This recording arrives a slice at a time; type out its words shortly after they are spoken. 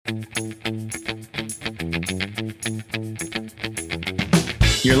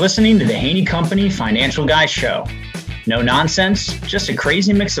You're listening to the Haney Company Financial Guy Show. No nonsense, just a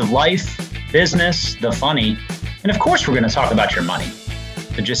crazy mix of life, business, the funny, and of course we're going to talk about your money.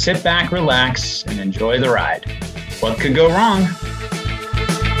 So just sit back, relax, and enjoy the ride. What could go wrong?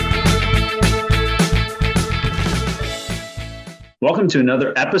 Welcome to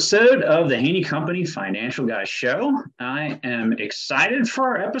another episode of the Haney Company Financial Guy Show. I am excited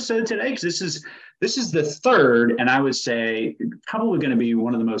for our episode today because this is the third, and I would say probably going to be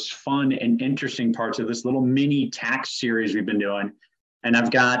one of the most fun and interesting parts of this little mini tax series we've been doing. And I've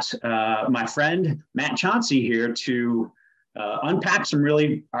got my friend Matt Chauncey here to unpack some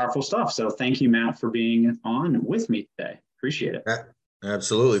really powerful stuff. So thank you, Matt, for being on with me today. Appreciate it.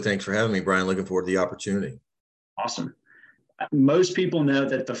 Absolutely. Thanks for having me, Brian. Looking forward to the opportunity. Awesome. Most people know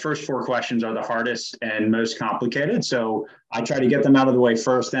that the first four questions are the hardest and most complicated. So I try to get them out of the way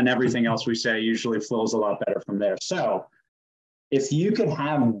first, then everything else we say usually flows a lot better from there. So if you could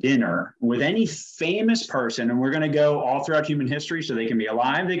have dinner with any famous person, and we're going to go all throughout human history, so they can be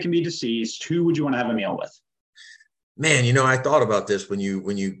alive, they can be deceased, who would you want to have a meal with? Man, I thought about this when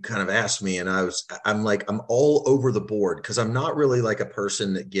you kind of asked me, and I'm all over the board because I'm not really like a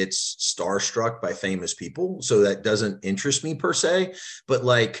person that gets starstruck by famous people. So that doesn't interest me per se, but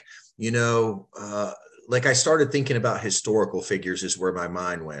like I started thinking about historical figures is where my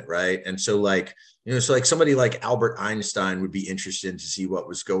mind went. Right. And so so somebody like Albert Einstein would be interested to see what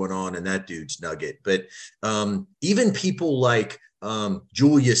was going on in that dude's nugget. But even people like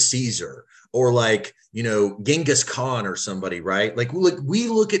Julius Caesar or Genghis Khan or somebody, right? We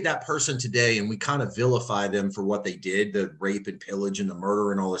look at that person today and we kind of vilify them for what they did, the rape and pillage and the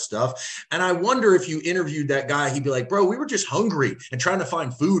murder and all this stuff. And I wonder if you interviewed that guy, he'd be like, bro, we were just hungry and trying to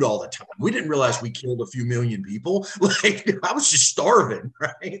find food all the time. We didn't realize we killed a few million people. I was just starving,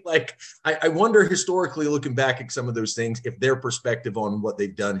 right? I wonder historically, looking back at some of those things, if their perspective on what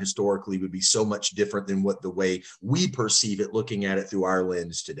they've done historically would be so much different than the way we perceive it, looking at it through our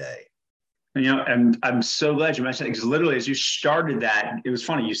lens today. And I'm so glad you mentioned it because literally as you started that, it was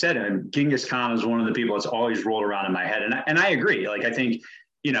funny. You said it, and Genghis Khan is one of the people that's always rolled around in my head. And I agree. I think,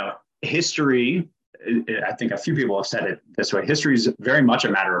 history, I think a few people have said it this way. History is very much a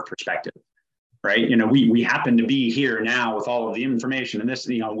matter of perspective, right? We happen to be here now with all of the information and this,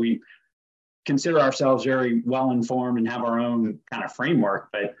 we consider ourselves very well informed and have our own kind of framework,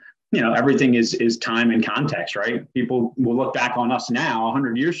 but everything is time and context, right? People will look back on us now,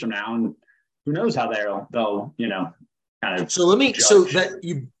 100 years from now, and who knows how they'll kind of. So let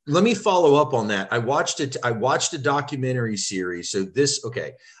me follow up on that. I watched a documentary series.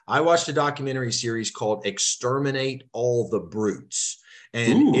 I watched a documentary series called Exterminate All the Brutes.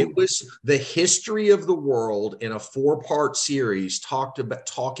 And It was the history of the world in a 4-part series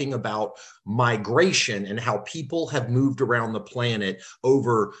talking about migration and how people have moved around the planet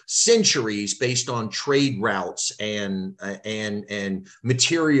over centuries based on trade routes and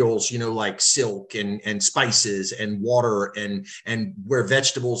materials, like silk and spices and water and where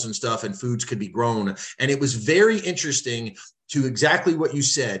vegetables and stuff and foods could be grown. And it was very interesting to exactly what you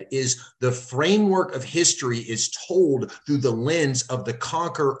said, is the framework of history is told through the lens of the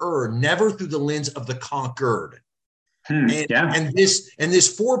conqueror, never through the lens of the conquered. And this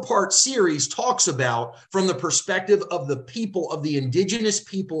 4-part series talks about from the perspective of the people, of the indigenous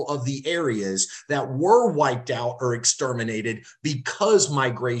people of the areas that were wiped out or exterminated because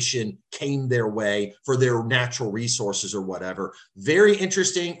migration came their way for their natural resources or whatever. Very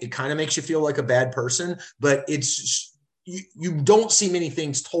interesting. It kind of makes you feel like a bad person, but you don't see many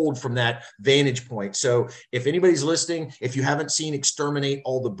things told from that vantage point. So if anybody's listening, if you haven't seen Exterminate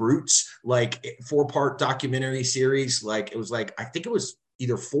All the Brutes, 4-part documentary series, I think it was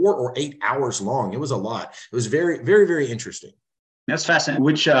either 4 or 8 hours long. It was a lot. It was very, very, very interesting. That's fascinating.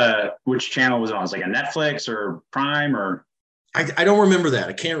 Which channel was it on? Was it a Netflix or Prime or? I don't remember that.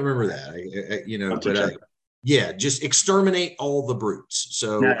 I can't remember that. Just Exterminate All the Brutes.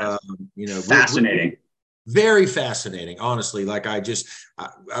 So, fascinating. Very fascinating, honestly. I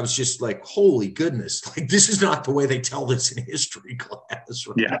was just like, holy goodness, this is not the way they tell this in history class.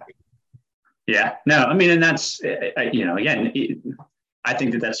 Right? Yeah. No, I mean, and that's, again, I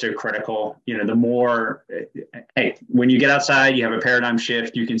think that's so critical. The more, when you get outside, you have a paradigm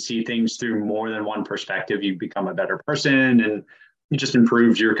shift, you can see things through more than one perspective. You become a better person and it just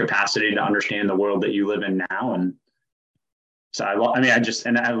improves your capacity to understand the world that you live in now. And so I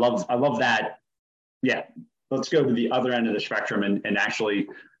love that. Yeah, let's go to the other end of the spectrum and actually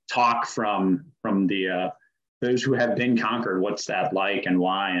talk from the those who have been conquered. What's that like and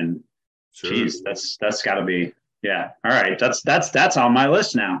why? And geez, that's got to be Yeah. All right. That's on my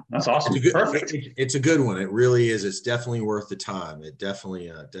list now. That's awesome. Perfect. It's a good one. It really is. It's definitely worth the time. It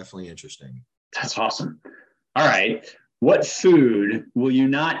definitely interesting. That's awesome. All right. What food will you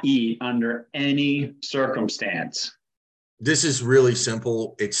not eat under any circumstance? This is really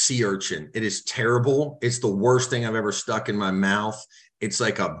simple. It's sea urchin. It is terrible. It's the worst thing I've ever stuck in my mouth. It's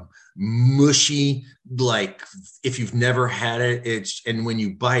like a mushy, like if you've never had it, and when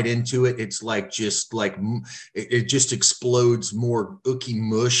you bite into it, it's like just like it just explodes more ooky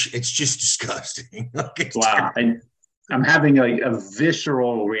mush. It's just disgusting. Like, Wow. I'm having a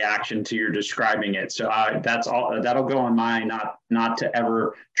visceral reaction to your describing it. So that's all. That'll go on my not to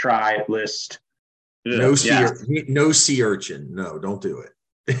ever try list. no Ugh, sea, yeah. no sea urchin. No, don't do it.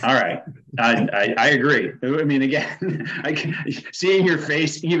 All right. I agree. I mean, again, seeing your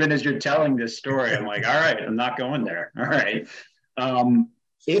face even as you're telling this story, I'm like, all right, I'm not going there. All right.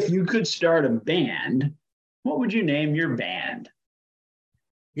 If you could start a band, what would you name your band?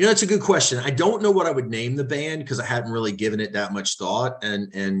 It's a good question. I don't know what I would name the band because I hadn't really given it that much thought.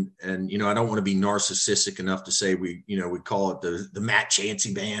 And I don't want to be narcissistic enough to say we call it the Matt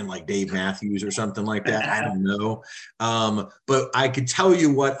Chancey band, like Dave Matthews or something like that. I don't know. But I could tell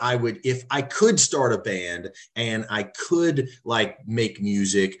you what I would, if I could start a band and I could like make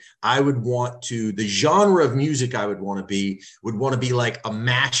music, I would want to, the genre of music I would want to be like a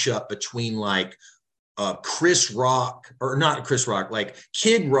mashup between like Chris Rock, or not Chris Rock, like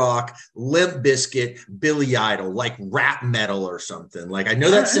Kid Rock, Limp Bizkit, Billy Idol, like rap metal or something. Like, I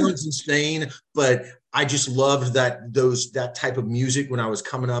know that sounds insane, but I just loved that type of music when I was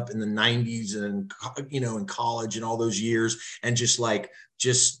coming up in the 90s and, in college and all those years. And that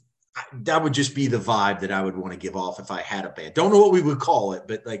would just be the vibe that I would want to give off if I had a band. Don't know what we would call it,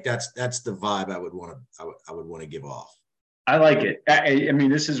 but like, that's the vibe I would want to give off. I like it. I mean,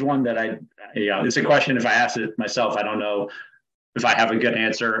 this is one that it's a question. If I ask it myself, I don't know if I have a good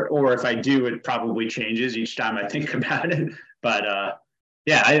answer, or if I do, it probably changes each time I think about it. But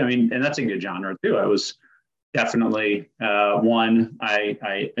yeah, I mean, and that's a good genre too. I was definitely one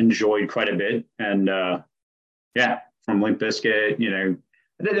I enjoyed quite a bit. And yeah, from Limp Bizkit,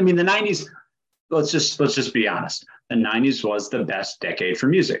 I mean, the 90s, let's just be honest. The 90s was the best decade for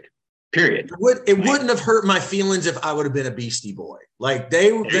music. Period. It wouldn't have hurt my feelings if I would have been a Beastie Boy. Like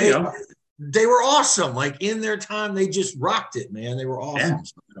they were awesome. Like in their time, they just rocked it, man. They were awesome.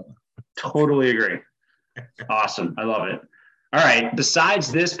 Yeah. Totally agree. Awesome. I love it. All right.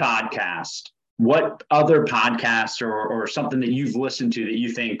 Besides this podcast, what other podcasts or something that you've listened to that you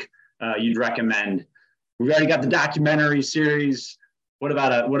think you'd recommend? We've already got the documentary series. What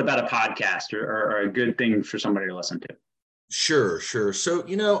about a podcast or a good thing for somebody to listen to? Sure. So,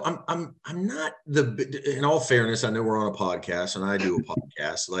 I'm not in all fairness, I know we're on a podcast and I do a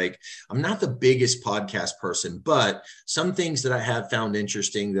podcast. Like, I'm not the biggest podcast person, but some things that I have found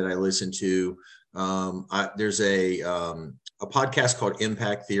interesting that I listen to, there's a podcast called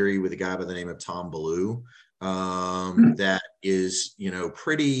Impact Theory with a guy by the name of Tom Ballou. That is,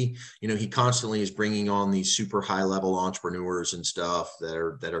 pretty, he constantly is bringing on these super high level entrepreneurs and stuff that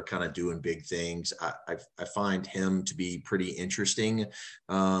are kind of doing big things. I find him to be pretty interesting.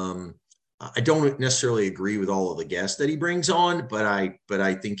 I don't necessarily agree with all of the guests that he brings on, but I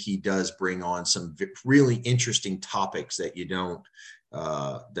think he does bring on some really interesting topics that you don't,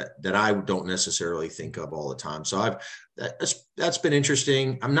 that I don't necessarily think of all the time. So that's been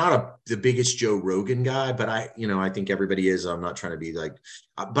interesting. I'm not the biggest Joe Rogan guy, but I think everybody is. I'm not trying to be like,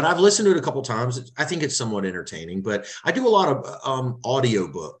 but I've listened to it a couple of times. I think it's somewhat entertaining, but I do a lot of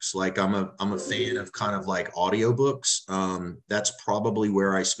audiobooks. Like I'm a fan of kind of like audiobooks. That's probably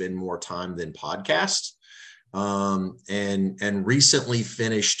where I spend more time than podcasts. And recently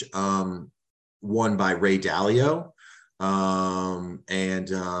finished one by Ray Dalio.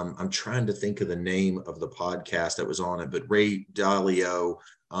 I'm trying to think of the name of the podcast that was on it, but Ray Dalio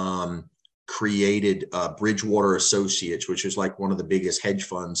created Bridgewater Associates, which is like one of the biggest hedge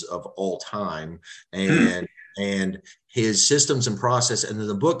funds of all time, and his systems and process. And then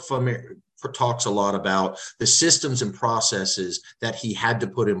the book talks a lot about the systems and processes that he had to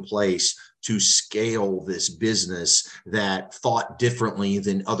put in place to scale this business that thought differently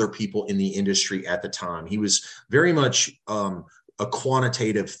than other people in the industry at the time. He was very much a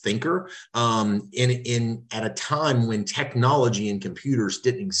quantitative thinker in at a time when technology and computers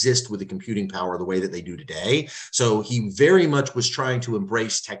didn't exist with the computing power the way that they do today. So he very much was trying to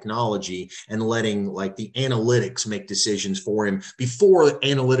embrace technology and letting like the analytics make decisions for him before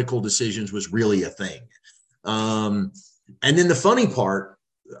analytical decisions was really a thing. And then the funny part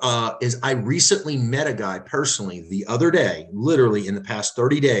is I recently met a guy personally the other day, literally in the past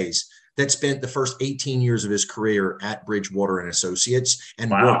 30 days, that spent the first 18 years of his career at Bridgewater and Associates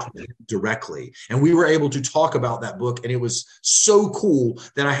and Wow. worked with him directly. And we were able to talk about that book. And it was so cool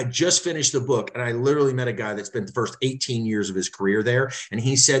that I had just finished the book. And I literally met a guy that spent the first 18 years of his career there. And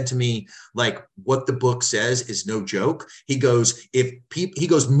he said to me, like, what the book says is no joke. He goes,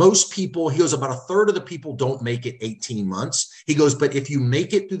 most people, he goes, about a third of the people don't make it 18 months. He goes, but if you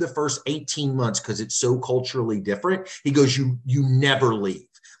make it through the first 18 months, because it's so culturally different, he goes, you never leave.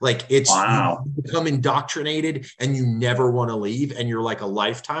 Like it's, wow. You become indoctrinated and you never want to leave and you're like a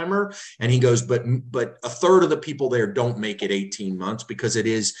lifetimer. And he goes, but a third of the people there don't make it 18 months because it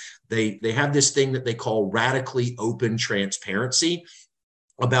is, they have this thing that they call radically open transparency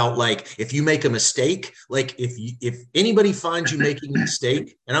about, like, if you make a mistake, like if anybody finds you making a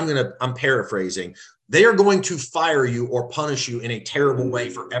mistake, and I'm paraphrasing, they are going to fire you or punish you in a terrible way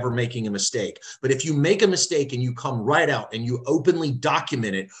for ever making a mistake. But if you make a mistake and you come right out and you openly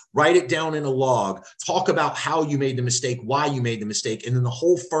document it, write it down in a log, talk about how you made the mistake, why you made the mistake, and then the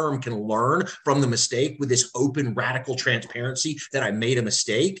whole firm can learn from the mistake with this open, radical transparency that I made a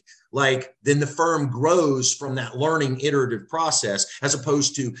mistake, like, then the firm grows from that learning iterative process, as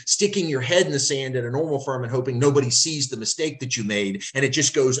opposed to sticking your head in the sand at a normal firm and hoping nobody sees the mistake that you made and it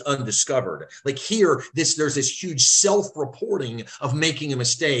just goes undiscovered. Like here, there's this huge self-reporting of making a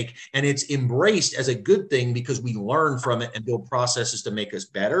mistake, and it's embraced as a good thing because we learn from it and build processes to make us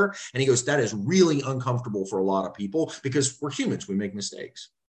better. And he goes, that is really uncomfortable for a lot of people because we're humans, we make mistakes.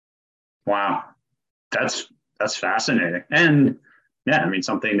 Wow. That's fascinating. And yeah, I mean,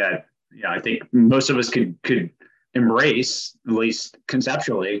 something that, I think most of us could embrace, at least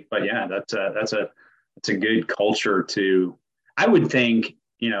conceptually. But yeah, that's a good culture to, I would think,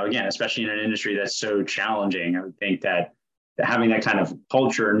 again, especially in an industry that's so challenging, I would think that having that kind of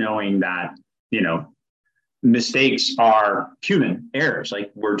culture, knowing that, mistakes are human errors,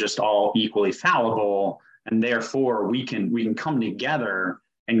 like we're just all equally fallible, and therefore we can come together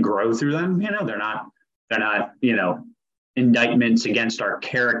and grow through them. They're not, indictments against our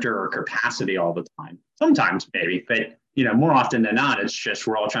character or capacity all the time. Sometimes maybe, but more often than not, it's just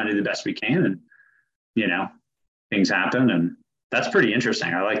we're all trying to do the best we can, and things happen, and that's pretty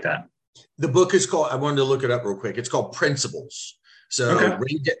interesting. I like that. The book is called, I wanted to look it up real quick. It's called Principles. So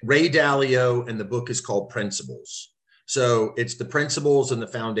okay. Ray Dalio, and the book is called Principles. So it's the principles and the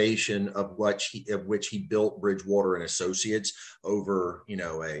foundation of which he built Bridgewater and Associates over,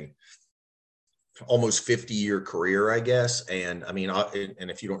 a almost 50-year career, I guess. And I mean, and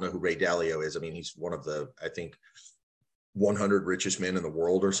if you don't know who Ray Dalio is, I mean, he's one of the, I think, 100 richest men in the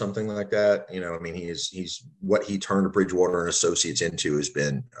world or something like that. I mean, he's what he turned Bridgewater and Associates into has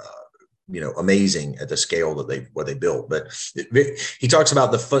been, amazing at the scale that what they built. But he talks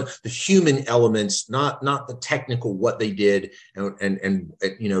about the human elements, not the technical, what they did and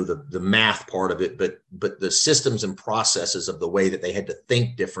the math part of it, but the systems and processes of the way that they had to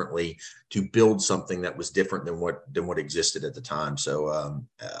think differently to build something that was different than what existed at the time. So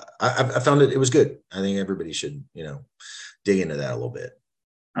I found it was good. I think everybody should, dig into that a little bit.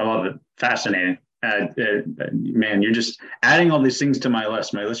 I love it. Fascinating. Man, you're just adding all these things to my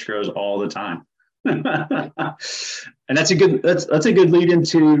list. My list grows all the time. And that's a good lead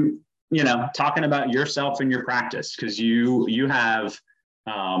into, talking about yourself and your practice, because you have,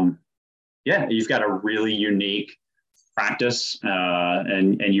 you've got a really unique practice,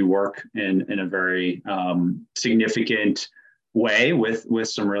 and you work in a very significant way with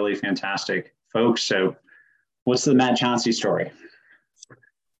some really fantastic folks. So what's the Matt Chauncey story?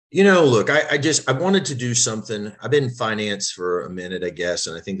 Look, I wanted to do something. I've been in finance for a minute, I guess.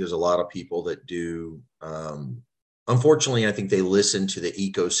 And I think there's a lot of people that do. Unfortunately, I think they listen to the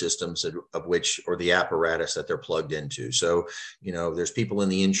ecosystems of which, or the apparatus that they're plugged into. So, there's people in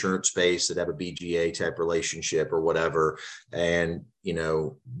the insurance space that have a BGA type relationship or whatever. And,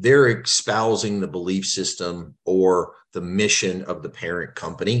 they're espousing the belief system or the mission of the parent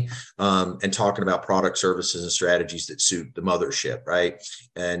company, and talking about product, services, and strategies that suit the mothership, right?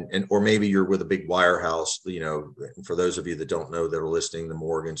 And or maybe you're with a big wirehouse, for those of you that don't know that are listening, the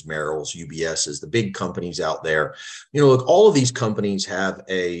Morgans, Merrills, UBSs, the big companies out there. Look, all of these companies have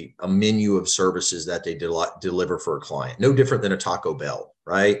a menu of services that they deliver for a client, no different than a Taco Bell.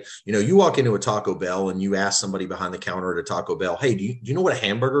 Right. You walk into a Taco Bell and you ask somebody behind the counter at a Taco Bell, hey, do you know what a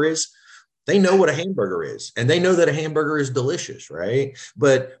hamburger is? They know what a hamburger is, and they know that a hamburger is delicious, right?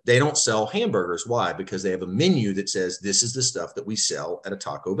 But they don't sell hamburgers. Why? Because they have a menu that says this is the stuff that we sell at a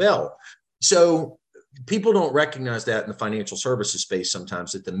Taco Bell. So people don't recognize that in the financial services space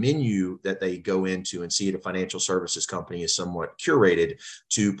sometimes, that the menu that they go into and see at a financial services company is somewhat curated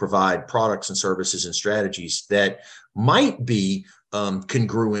to provide products and services and strategies that might be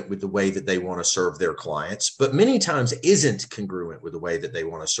congruent with the way that they want to serve their clients, but many times isn't congruent with the way that they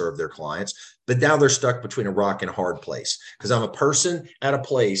want to serve their clients. But now they're stuck between a rock and a hard place, because I'm a person at a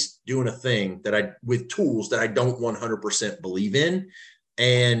place doing a thing that with tools that I don't 100% believe in.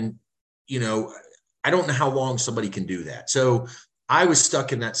 And, I don't know how long somebody can do that. So I was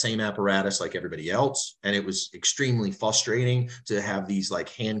stuck in that same apparatus like everybody else. And it was extremely frustrating to have these like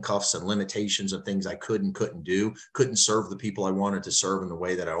handcuffs and limitations of things I could and couldn't do, couldn't serve the people I wanted to serve in the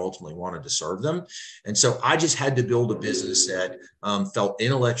way that I ultimately wanted to serve them. And so I just had to build a business that felt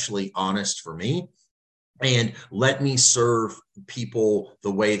intellectually honest for me and let me serve people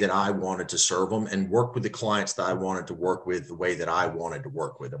the way that I wanted to serve them, and work with the clients that I wanted to work with the way that I wanted to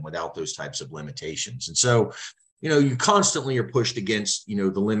work with them, without those types of limitations. And so, you constantly are pushed against,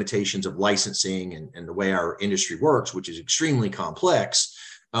 the limitations of licensing and the way our industry works, which is extremely complex.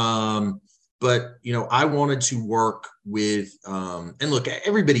 But, I wanted to work with, and look,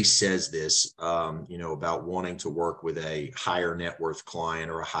 everybody says this, about wanting to work with a higher net worth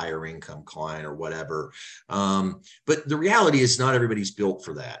client or a higher income client or whatever. But the reality is not everybody's built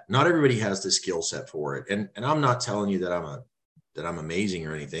for that. Not everybody has the skill set for it. And I'm not telling you that I'm amazing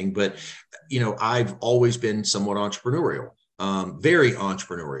or anything, but, I've always been somewhat entrepreneurial. Very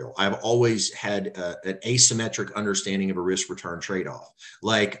entrepreneurial. I've always had an asymmetric understanding of a risk return trade-off.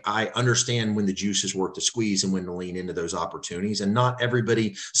 Like, I understand when the juice is worth the squeeze and when to lean into those opportunities. And not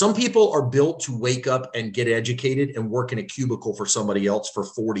everybody, some people are built to wake up and get educated and work in a cubicle for somebody else for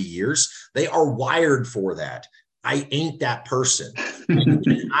 40 years. They are wired for that. I ain't that person.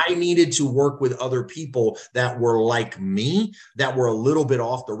 I needed to work with other people that were like me, that were a little bit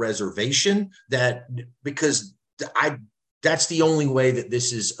off the reservation, because that's the only way that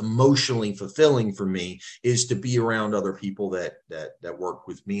this is emotionally fulfilling for me, is to be around other people that work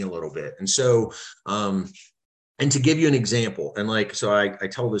with me a little bit. And so, and to give you an example, and so I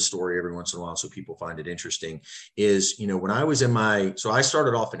tell this story every once in a while so people find it interesting, is, when I was so I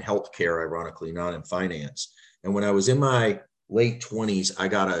started off in healthcare, ironically, not in finance. And when I was in my late 20s, I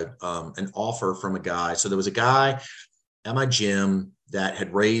got an offer from a guy. So there was a guy at my gym that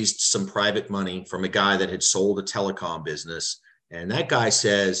had raised some private money from a guy that had sold a telecom business. And that guy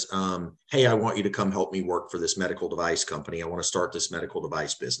says, hey, I want you to come help me work for this medical device company. I want to start this medical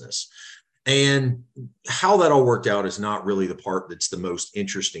device business. And how that all worked out is not really the part that's the most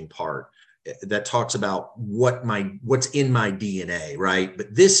interesting part. That talks about what's in my DNA, right?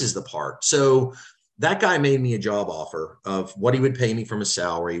 But this is the part. So that guy made me a job offer of what he would pay me from a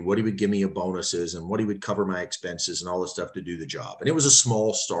salary, what he would give me of bonuses, and what he would cover my expenses and all this stuff to do the job. And it was a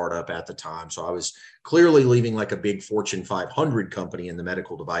small startup at the time. So I was clearly leaving like a big Fortune 500 company in the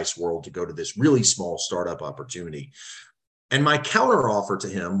medical device world to go to this really small startup opportunity. And my counter offer to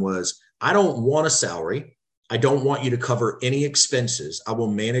him was, I don't want a salary. I don't want you to cover any expenses. I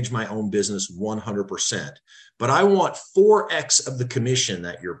will manage my own business 100%. But I want 4x of the commission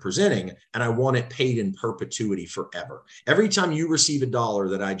that you're presenting, and I want it paid in perpetuity forever. Every time you receive $1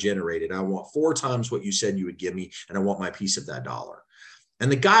 that I generated, I want 4 times what you said you would give me, and I want my piece of that dollar.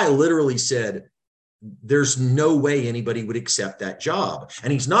 And the guy literally said, there's no way anybody would accept that job.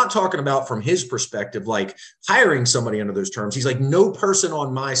 And he's not talking about from his perspective, like hiring somebody under those terms. He's like, no person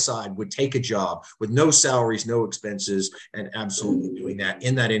on my side would take a job with no salaries, no expenses, and absolutely doing that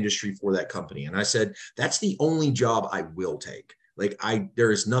in that industry for that company. And I said, that's the only job I will take. Like, there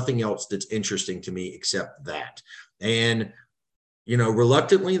is nothing else that's interesting to me except that. And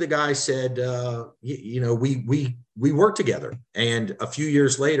reluctantly, the guy said, we worked together. And a few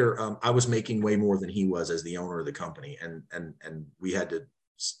years later, I was making way more than he was as the owner of the company. And we had to,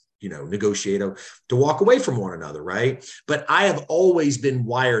 negotiate to walk away from one another. Right. But I have always been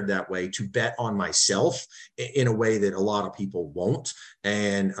wired that way, to bet on myself in a way that a lot of people won't.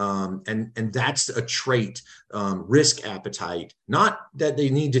 And that's a trait, risk appetite, not that they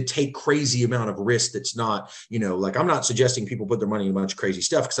need to take crazy amount of risk. That's not, like, I'm not suggesting people put their money in a bunch of crazy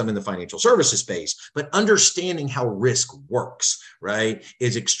stuff because I'm in the financial services space, but understanding how risk works, right,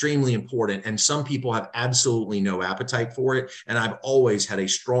 is extremely important. And some people have absolutely no appetite for it. And I've always had a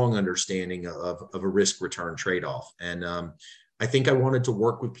strong understanding of a risk return trade-off. And I think I wanted to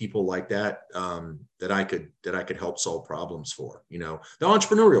work with people like that, that I could help solve problems for, the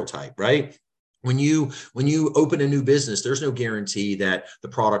entrepreneurial type, right? When you open a new business, there's no guarantee that the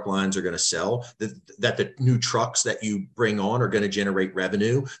product lines are going to sell, that the new trucks that you bring on are going to generate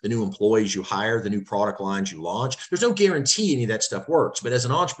revenue, the new employees you hire, the new product lines you launch. There's no guarantee any of that stuff works. But as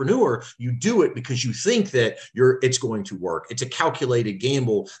an entrepreneur, you do it because you think that it's going to work. It's a calculated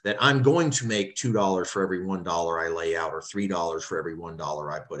gamble that I'm going to make $2 for every $1 I lay out, or $3 for every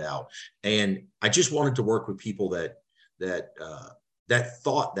 $1 I put out. And I just wanted to work with people that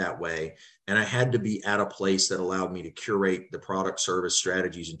thought that way. And I had to be at a place that allowed me to curate the product, service,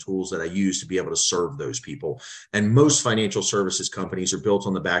 strategies, and tools that I use to be able to serve those people. And most financial services companies are built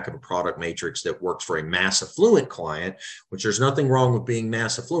on the back of a product matrix that works for a mass affluent client, which there's nothing wrong with being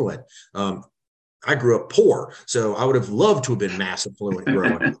mass affluent. I grew up poor, so I would have loved to have been mass affluent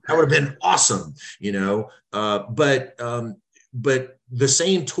growing up. That would have been awesome, but the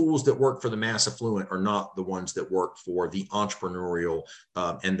same tools that work for the mass affluent are not the ones that work for the entrepreneurial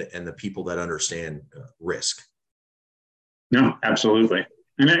and the people that understand risk. No, absolutely.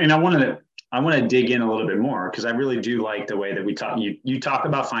 And I want to dig in a little bit more, because I really do like the way that we talk. You talk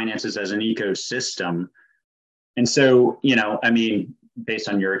about finances as an ecosystem, and so based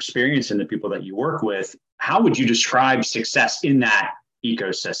on your experience and the people that you work with, how would you describe success in that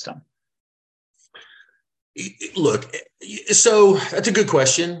ecosystem? Look, so that's a good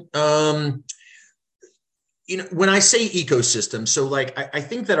question. When I say ecosystem, so like I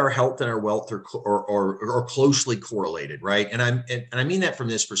think that our health and our wealth are closely correlated, right? And I mean that from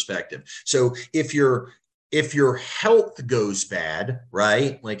this perspective. So if your health goes bad,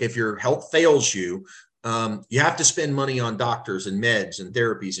 right? Like if your health fails you, you have to spend money on doctors and meds and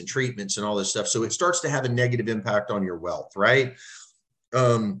therapies and treatments and all this stuff. So it starts to have a negative impact on your wealth, right?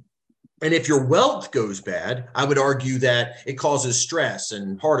 And if your wealth goes bad, I would argue that it causes stress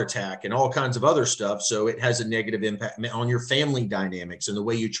and heart attack and all kinds of other stuff. So it has a negative impact on your family dynamics and the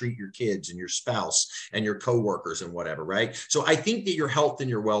way you treat your kids and your spouse and your coworkers and whatever, right? So I think that your health and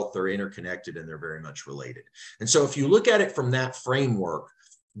your wealth are interconnected and they're very much related. And so if you look at it from that framework,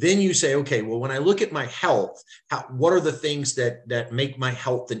 then you say, okay, well, when I look at my health, what are the things that make my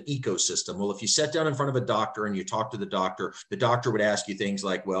health an ecosystem? Well, if you sat down in front of a doctor and you talk to the doctor would ask you things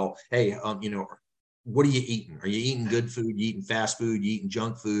like, well, hey, what are you eating? Are you eating good food? You eating fast food? You eating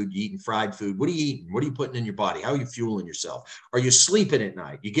junk food? You eating fried food? What are you eating? What are you putting in your body? How are you fueling yourself? Are you sleeping at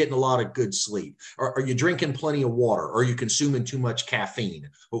night? You getting a lot of good sleep? Are you drinking plenty of water? Are you consuming too much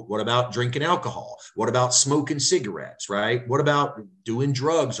caffeine? What about drinking alcohol? What about smoking cigarettes, right? What about doing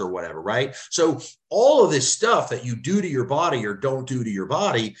drugs or whatever, right? So all of this stuff that you do to your body or don't do to your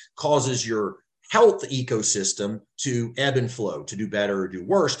body causes your health ecosystem to ebb and flow, to do better or do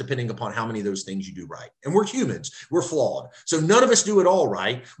worse, depending upon how many of those things you do right. And we're humans, we're flawed. So none of us do it all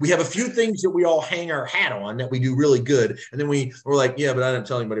right. We have a few things that we all hang our hat on that we do really good. And then we're like, yeah, but I didn't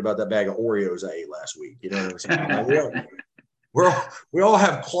tell anybody about that bag of Oreos I ate last week. You know what I'm saying? We all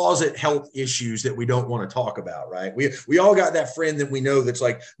have closet health issues that we don't want to talk about, right? We all got that friend that we know that's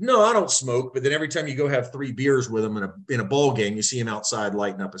like, no, I don't smoke. But then every time you go have 3 beers with them in a ball game, you see him outside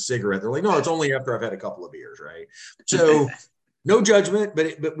lighting up a cigarette. They're like, no, it's only after I've had a couple of beers, right? So no judgment,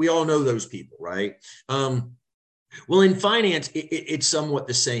 but we all know those people, right? Well, in finance, it's somewhat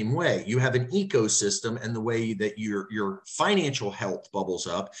the same way. You have an ecosystem, and the way that your financial health bubbles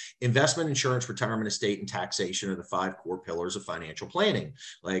up. Investment, insurance, retirement, estate, and taxation are the 5 core pillars of financial planning.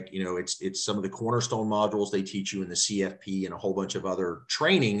 Like, it's some of the cornerstone modules they teach you in the CFP and a whole bunch of other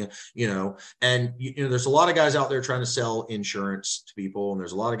training, and there's a lot of guys out there trying to sell insurance to people, and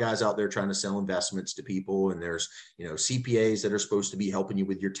there's a lot of guys out there trying to sell investments to people, and there's, CPAs that are supposed to be helping you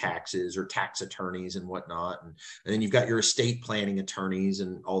with your taxes, or tax attorneys and whatnot. And then you've got your estate planning attorneys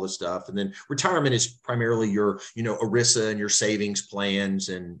and all this stuff. And then retirement is primarily your, ERISA and your savings plans.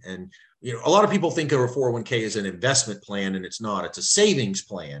 And a lot of people think of a 401k as an investment plan, and it's not. It's a savings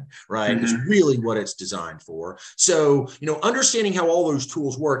plan, right? Mm-hmm. It's really what it's designed for. So, understanding how all those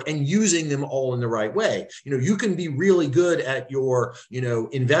tools work and using them all in the right way. You can be really good at your,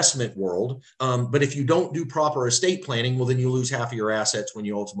 investment world. But if you don't do proper estate planning, well, then you lose half of your assets when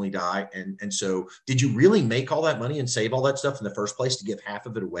you ultimately die. And so did you really make all that money and save all that stuff in the first place to give half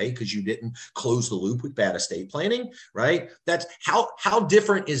of it away because you didn't close the loop with bad estate planning, right? That's how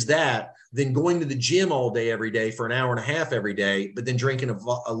different is that than going to the gym all day, every day for an hour and a half every day, but then drinking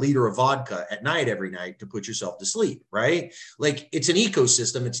a liter of vodka at night every night to put yourself to sleep, right? Like, it's an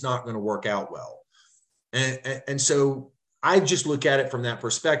ecosystem. It's not going to work out well. And so I just look at it from that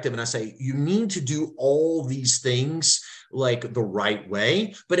perspective, and I say, you need to do all these things like the right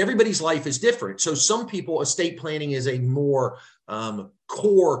way, but everybody's life is different. So some people, estate planning is a more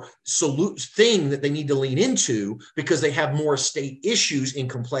core thing that they need to lean into because they have more estate issues in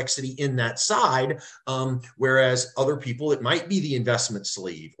complexity in that side. Whereas other people, it might be the investment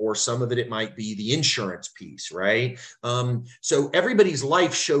sleeve, or some of it might be the insurance piece, right? So everybody's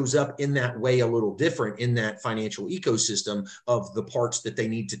life shows up in that way a little different in that financial ecosystem of the parts that they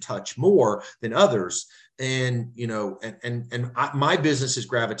need to touch more than others. And, you know, my business has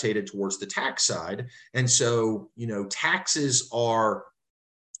gravitated towards the tax side. And so, you know, taxes are,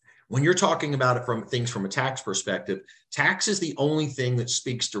 when you're talking about it from things from a tax perspective, tax is the only thing that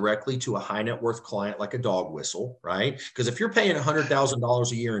speaks directly to a high net worth client like a dog whistle, right? Because if you're paying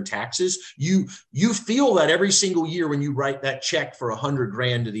 $100,000 a year in taxes, you feel that every single year when you write that check for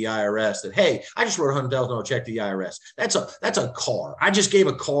 $100,000 to the IRS that, hey, I just wrote a $100,000 check to the IRS. That's a car. I just gave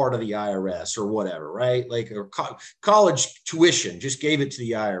a car to the IRS or whatever, right? Like a college tuition, just gave it to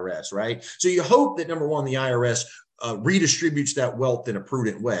the IRS, right? So you hope that, number one, the IRS redistributes that wealth in a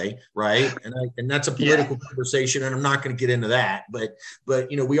prudent way, right? And that's a political conversation, and I'm not going to get into that. But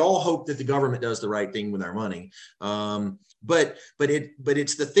you know, we all hope that the government does the right thing with our money. But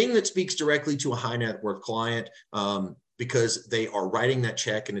it's the thing that speaks directly to a high net worth client, because they are writing that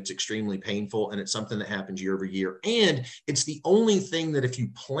check and it's extremely painful, and it's something that happens year over year. And it's the only thing that if you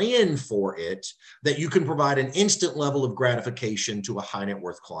plan for it, that you can provide an instant level of gratification to a high net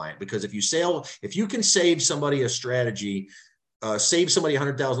worth client. Because if you can save somebody a strategy, save somebody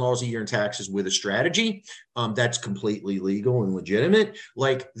 $100,000 a year in taxes with a strategy, that's completely legal and legitimate.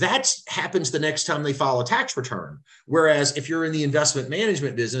 Like that happens the next time they file a tax return. Whereas if you're in the investment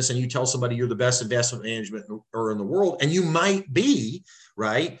management business and you tell somebody you're the best investment management in the world, and you might be,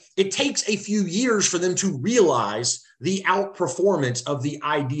 right? It takes a few years for them to realize the outperformance of the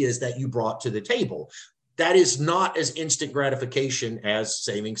ideas that you brought to the table. That is not as instant gratification as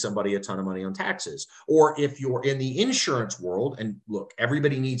saving somebody a ton of money on taxes. Or if you're in the insurance world, and look,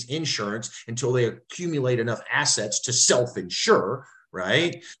 everybody needs insurance until they accumulate enough assets to self-insure,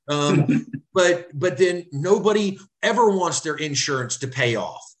 right? But then nobody ever wants their insurance to pay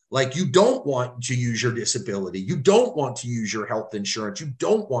off. Like, you don't want to use your disability. You don't want to use your health insurance. You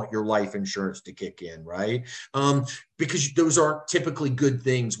don't want your life insurance to kick in, right? Because those aren't typically good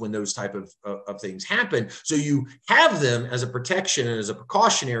things when those type of things happen. So you have them as a protection and as a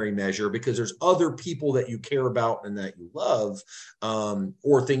precautionary measure because there's other people that you care about and that you love,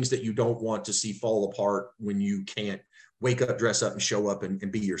 or things that you don't want to see fall apart when you can't wake up, dress up, and show up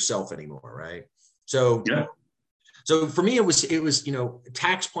and be yourself anymore, right? So yeah. So for me, it was, you know,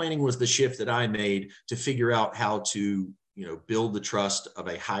 tax planning was the shift that I made to figure out how to, you know, build the trust of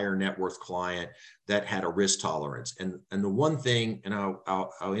a higher net worth client that had a risk tolerance. And the one thing, and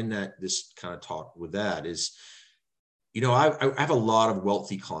I'll end this kind of talk with that is, you know, I have a lot of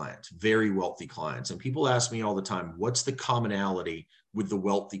wealthy clients, very wealthy clients. And people ask me all the time, what's the commonality with the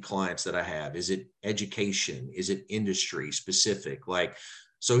wealthy clients that I have? Is it education? Is it industry specific? Like,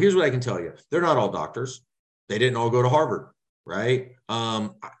 so here's what I can tell you. They're not all doctors. They didn't all go to Harvard, right? I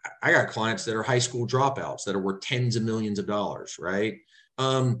got clients that are high school dropouts that are worth tens of millions of dollars, right?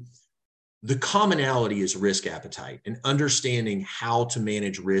 The commonality is risk appetite and understanding how to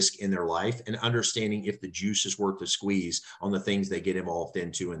manage risk in their life and understanding if the juice is worth the squeeze on the things they get involved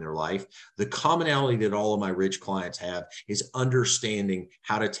into in their life. The commonality that all of my rich clients have is understanding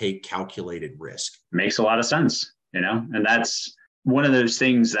how to take calculated risk. Makes a lot of sense, you know, and that's one of those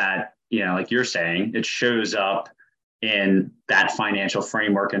things that, you know, like you're saying, it shows up in that financial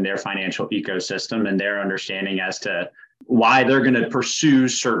framework and their financial ecosystem and their understanding as to why they're going to pursue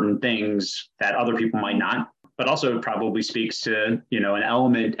certain things that other people might not, but also it probably speaks to, you know, an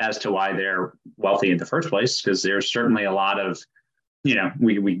element as to why they're wealthy in the first place, because there's certainly a lot of, you know,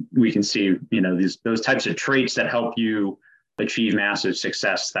 we can see, you know, those types of traits that help you achieve massive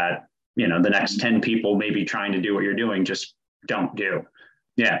success that, you know, the next 10 people maybe trying to do what you're doing just don't do.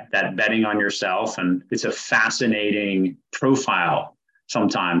 Yeah, that betting on yourself. And it's a fascinating profile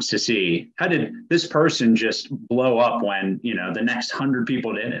sometimes to see, how did this person just blow up when, you know, the next 100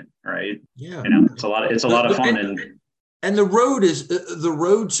 people didn't, right? Yeah. You know, it's a lot of fun. And the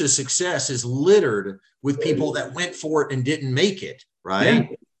road to success is littered with people that went for it and didn't make it, right?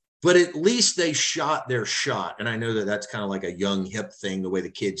 Yeah. But at least they shot their shot. And I know that that's kind of like a young hip thing. The way the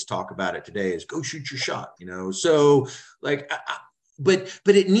kids talk about it today is go shoot your shot, you know? So like, but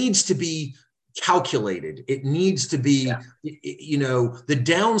it needs to be calculated. It needs to be, you know, the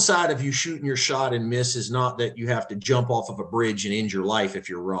downside of you shooting your shot and miss is not that you have to jump off of a bridge and end your life if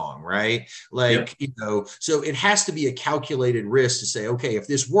you're wrong, right? Like, you know, so it has to be a calculated risk to say, okay, if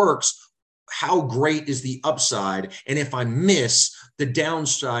this works, how great is the upside? And if I miss, the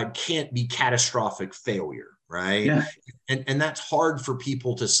downside can't be catastrophic failure, right? Yeah. And that's hard for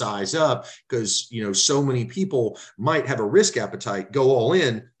people to size up because, so many people might have a risk appetite, go all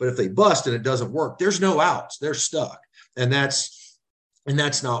in, but if they bust and it doesn't work, there's no outs, they're stuck. And that's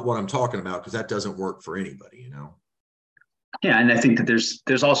not what I'm talking about, because that doesn't work for anybody. Yeah. And I think that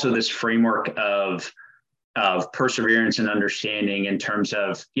there's also this framework of perseverance and understanding in terms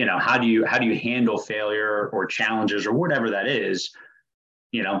of, how do you handle failure or challenges or whatever that is,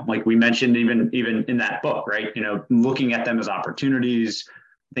 like we mentioned, even in that book, right? Looking at them as opportunities.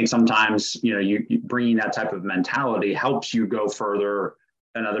 I think sometimes, you bringing that type of mentality helps you go further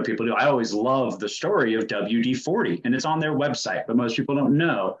than other people do. I always love the story of WD-40, and it's on their website, but most people don't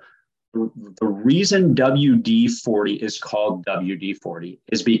know. The reason WD-40 is called WD-40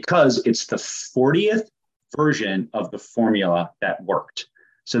 is because it's the 40th version of the formula that worked.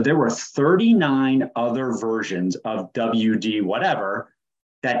 So there were 39 other versions of WD whatever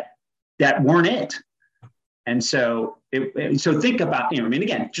that weren't it. And so so think about,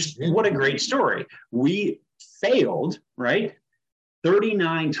 again, just what a great story. We failed, right?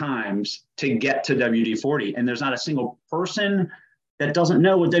 39 times to get to WD-40, and there's not a single person that doesn't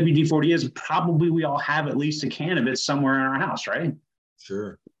know what WD-40 is. Probably we all have at least a can of it somewhere in our house, right?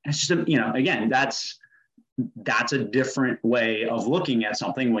 Sure. It's just, again, that's a different way of looking at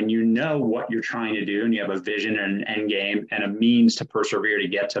something when you know what you're trying to do and you have a vision and an end game and a means to persevere to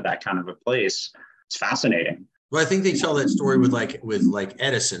get to that kind of a place. It's fascinating. Well, I think they tell that story with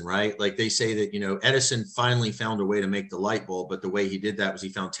Edison, right? Like they say that, Edison finally found a way to make the light bulb, but the way he did that was he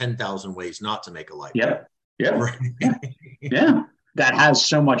found 10,000 ways not to make a light bulb. Yep. Right? Yeah. That has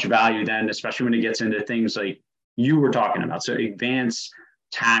so much value then, especially when it gets into things like you were talking about. So advanced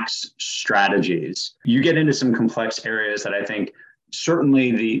tax strategies. You get into some complex areas that I think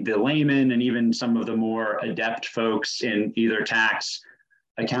certainly the layman and even some of the more adept folks in either tax,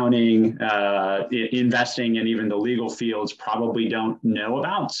 accounting, investing, and even the legal fields probably don't know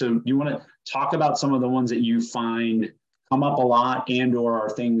about. So you want to talk about some of the ones that you find come up a lot and or are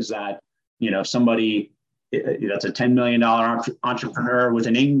things that, somebody that's a $10 million entrepreneur with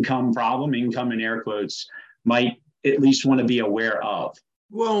an income problem, income in air quotes, might at least want to be aware of.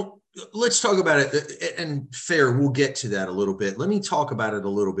 Well, let's talk about it. And fair, we'll get to that a little bit. Let me talk about it a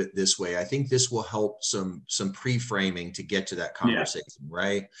little bit this way. I think this will help some pre-framing to get to that conversation,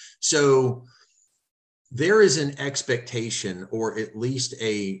 right? So there is an expectation, or at least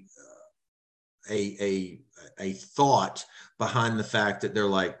a thought behind the fact that they're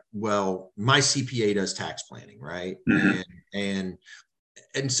like, well, my CPA does tax planning, right? Mm-hmm.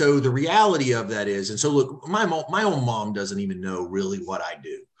 And so the reality of that is, and so look, my own mom doesn't even know really what I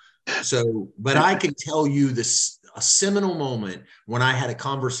do. So, but I can tell you a seminal moment when I had a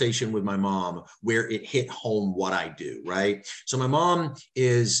conversation with my mom where it hit home what I do, right? So my mom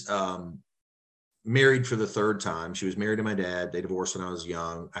is married for the third time. She was married to my dad. They divorced when I was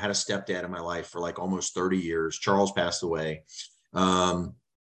young. I had a stepdad in my life for like almost 30 years. Charles passed away.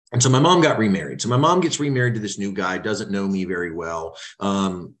 And so my mom got remarried. So my mom gets remarried to this new guy, doesn't know me very well.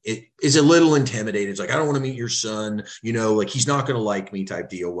 It is a little intimidating. It's like, I don't want to meet your son, like he's not going to like me type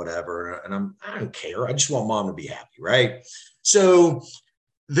deal, whatever. And I don't care. I just want mom to be happy. Right. So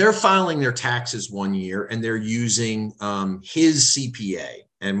they're filing their taxes one year and they're using his CPA,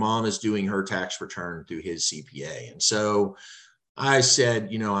 and mom is doing her tax return through his CPA. And so I said,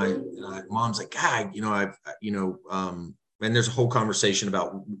 mom's like, God, and there's a whole conversation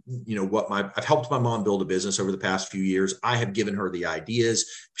about, I've helped my mom build a business over the past few years. I have given her the ideas.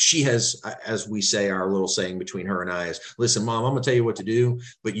 She has, as we say, our little saying between her and I is, listen, mom, I'm going to tell you what to do,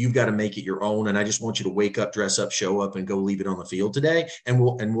 but you've got to make it your own. And I just want you to wake up, dress up, show up, and go leave it on the field today. And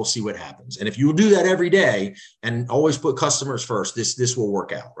we'll see what happens. And if you will do that every day and always put customers first, this will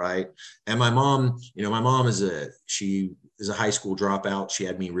work out. Right. And my mom, my mom is a high school dropout. She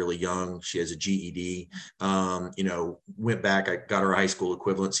had me really young. She has a GED, went back, I got her a high school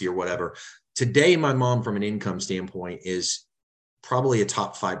equivalency or whatever. Today, my mom, from an income standpoint, is probably a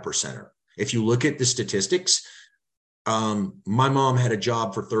top 5%er. If you look at the statistics, my mom had a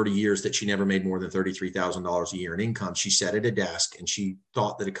job for 30 years that she never made more than $33,000 a year in income. She sat at a desk and she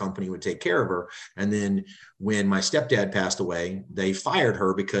thought that a company would take care of her. And then when my stepdad passed away, they fired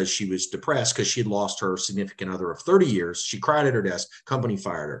her because she was depressed because she had lost her significant other of 30 years. She cried at her desk, company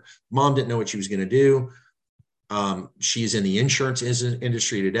fired her. Mom didn't know what she was going to do. She's in the insurance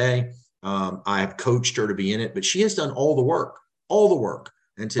industry today. I have coached her to be in it, but she has done all the work.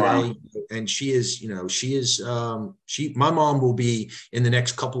 And today, wow. And my mom will be in the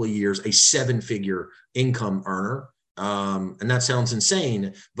next couple of years, a 7-figure income earner. And that sounds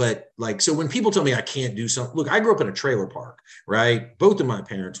insane, but like, so when people tell me I can't do something, look, I grew up in a trailer park, right? Both of my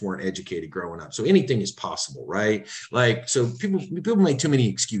parents weren't educated growing up. So anything is possible, right? Like, so people make too many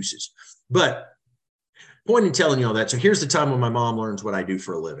excuses, but point in telling you all that. So here's the time when my mom learns what I do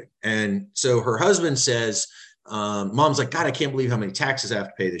for a living. And so her husband says, mom's like, God, I can't believe how many taxes I have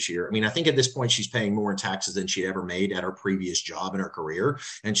to pay this year. I mean, I think at this point she's paying more in taxes than she ever made at her previous job in her career.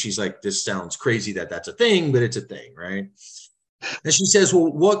 And she's like, this sounds crazy that that's a thing, but it's a thing, right? And she says,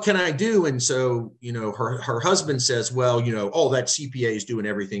 well, what can I do? And so, her husband says, well, oh, that CPA is doing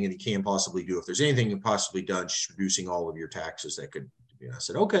everything that he can possibly do. If there's anything he possibly done, she's reducing all of your taxes that could. I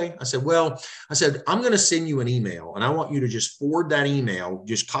said, okay. I said, I'm going to send you an email and I want you to just forward that email,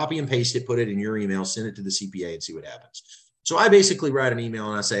 just copy and paste it, put it in your email, send it to the CPA and see what happens. So I basically write an email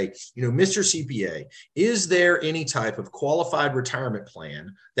and I say, Mr. CPA, is there any type of qualified retirement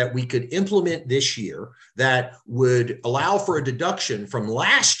plan that we could implement this year that would allow for a deduction from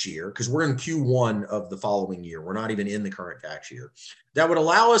last year? Because we're in Q1 of the following year. We're not even in the current tax year. That would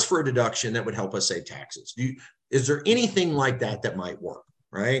allow us for a deduction that would help us save taxes. Is there anything like that might work?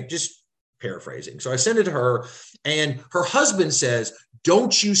 Right? Just paraphrasing. So I send it to her and her husband says,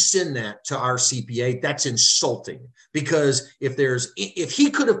 don't you send that to our CPA. That's insulting, because if he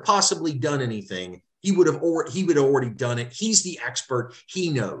could have possibly done anything, he would have already done it. He's the expert.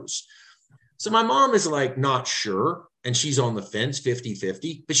 He knows. So my mom is like, not sure. And she's on the fence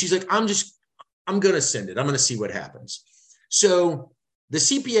 50-50, but she's like, I'm going to send it. I'm going to see what happens. So the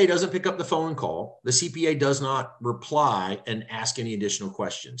CPA doesn't pick up the phone and call. The CPA does not reply and ask any additional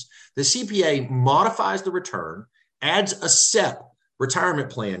questions. The CPA modifies the return, adds a SEP retirement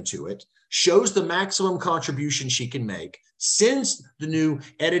plan to it, shows the maximum contribution she can make, sends the new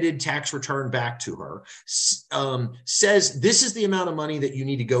edited tax return back to her, says this is the amount of money that you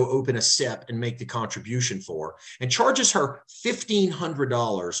need to go open a SEP and make the contribution for, and charges her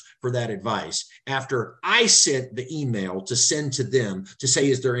 $1,500 for that advice after I sent the email to send to them to say,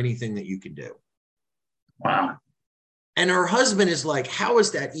 is there anything that you can do? Wow. And her husband is like, how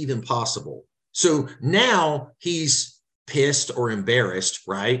is that even possible? So now he's pissed or embarrassed,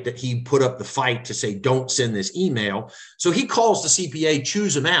 right, that he put up the fight to say, don't send this email. So he calls the CPA,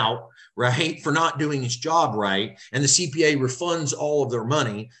 chews him out, right, for not doing his job right. And the CPA refunds all of their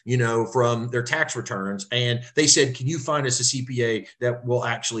money, from their tax returns. And they said, can you find us a CPA that will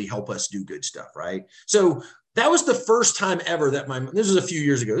actually help us do good stuff, right? So that was the first time ever that this was a few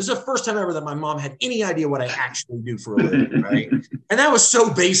years ago. This is the first time ever that my mom had any idea what I actually do for a living, right? And that was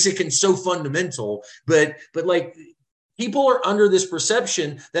so basic and so fundamental, but like, people are under this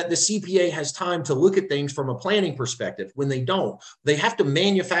perception that the CPA has time to look at things from a planning perspective when they don't. They have to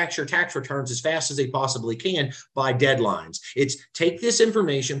manufacture tax returns as fast as they possibly can by deadlines. It's take this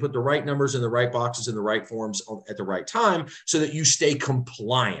information, put the right numbers in the right boxes in the right forms at the right time so that you stay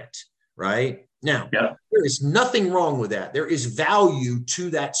compliant, right? Now, There is nothing wrong with that. There is value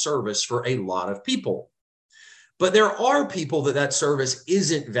to that service for a lot of people. But there are people that service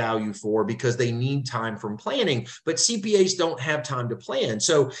isn't value for because they need time from planning, but CPAs don't have time to plan.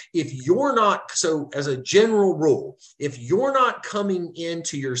 So as a general rule, if you're not coming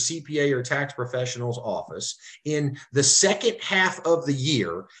into your CPA or tax professional's office in the second half of the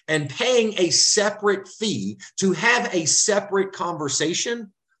year and paying a separate fee to have a separate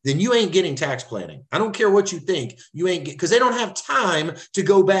conversation, then you ain't getting tax planning. I don't care what you think. You ain't because they don't have time to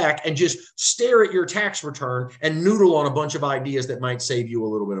go back and just stare at your tax return and noodle on a bunch of ideas that might save you a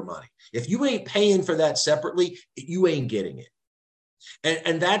little bit of money. If you ain't paying for that separately, you ain't getting it.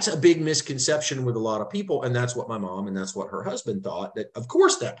 And that's a big misconception with a lot of people. And that's what my mom and that's what her husband thought, that of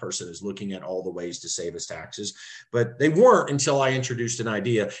course that person is looking at all the ways to save his taxes, but they weren't until I introduced an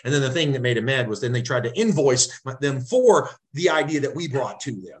idea. And then the thing that made him mad was then they tried to invoice them for the idea that we brought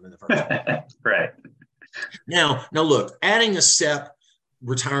to them in the first place. Right. Now look, adding a SEP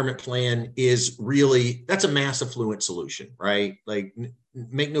retirement plan is really, that's a mass affluent solution, right? Like,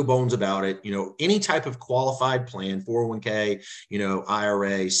 make no bones about it. Any type of qualified plan, 401k,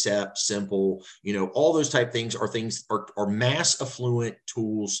 IRA, SEP, simple, all those type things are mass affluent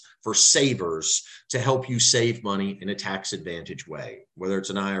tools for savers to help you save money in a tax advantage way, whether it's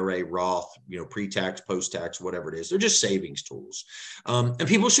an IRA, Roth, pre-tax, post-tax, whatever it is. They're just savings tools. And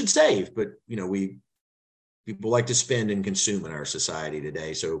people should save, but people like to spend and consume in our society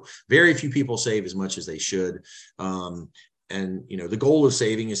today. So very few people save as much as they should. And the goal of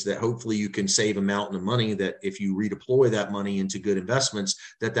saving is that hopefully you can save a mountain of money that if you redeploy that money into good investments,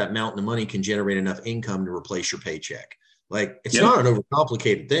 that mountain of money can generate enough income to replace your paycheck. Like, it's not an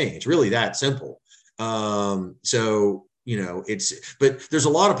overcomplicated thing. It's really that simple. But there's a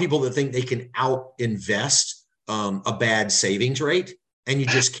lot of people that think they can out invest a bad savings rate, and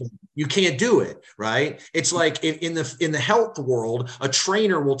you can't do it, right? It's like in the health world, a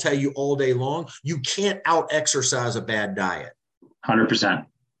trainer will tell you all day long, you can't out exercise a bad diet. 100%.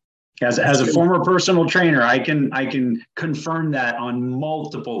 As a former personal trainer, I can confirm that on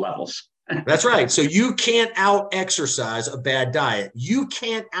multiple levels. That's right. So you can't out exercise a bad diet. You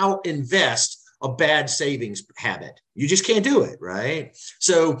can't out invest a bad savings habit. You just can't do it, right?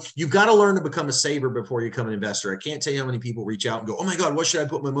 So you've got to learn to become a saver before you become an investor. I can't tell you how many people reach out and go, oh my God, what should I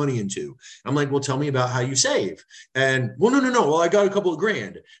put my money into? I'm like, well, tell me about how you save. And well, no. Well, I got a couple of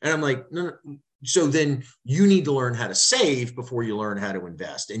grand. And I'm like, no. So then you need to learn how to save before you learn how to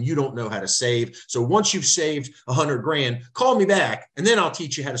invest. And you don't know how to save. So once you've saved 100 grand, call me back and then I'll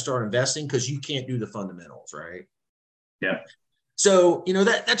teach you how to start investing, because you can't do the fundamentals, right? Yeah. So,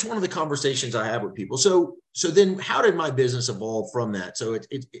 that's one of the conversations I have with people. So then how did my business evolve from that? So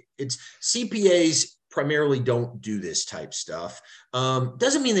it's CPAs primarily don't do this type stuff.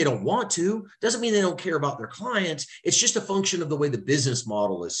 Doesn't mean they don't want to, doesn't mean they don't care about their clients. It's just a function of the way the business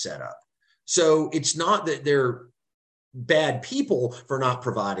model is set up. So it's not that they're bad people for not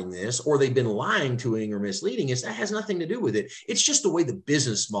providing this, or they've been lying to it or misleading us. That has nothing to do with it. It's just the way the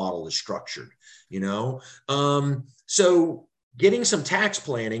business model is structured, So getting some tax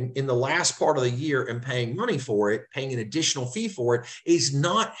planning in the last part of the year and paying money for it, paying an additional fee for it, is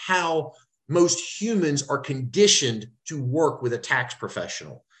not how most humans are conditioned to work with a tax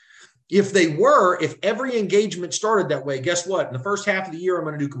professional. If every engagement started that way, guess what? In the first half of the year, I'm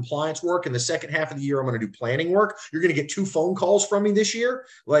going to do compliance work. In the second half of the year, I'm going to do planning work. You're going to get 2 phone calls from me this year,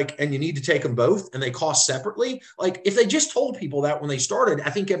 and you need to take them both, and they cost separately. If they just told people that when they started,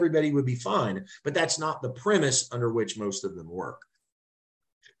 I think everybody would be fine. But that's not the premise under which most of them work.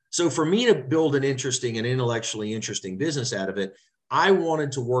 So for me to build an interesting and intellectually interesting business out of it, I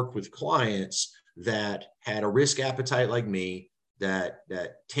wanted to work with clients that had a risk appetite like me, that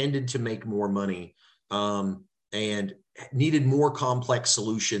tended to make more money, and needed more complex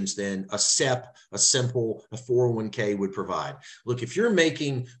solutions than a SEP, a 401k would provide. Look, if you're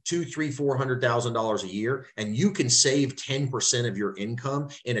making $200,000, $300,000, $400,000 a year, and you can save 10% of your income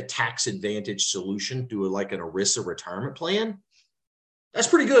in a tax advantage solution through like an ERISA retirement plan, that's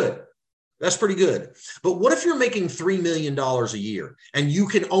pretty good. That's pretty good. But what if you're making $3 million a year and you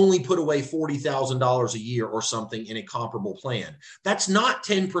can only put away $40,000 a year or something in a comparable plan? That's not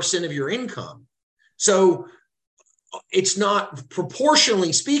 10% of your income. So it's not,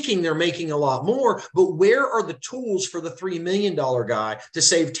 proportionally speaking, they're making a lot more, but where are the tools for the $3 million guy to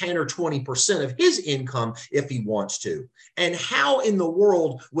save 10 or 20% of his income if he wants to? And how in the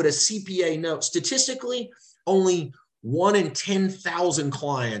world would a CPA know? Statistically, only 1 in 10,000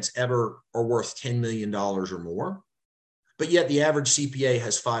 clients ever are worth $10 million or more, but yet the average CPA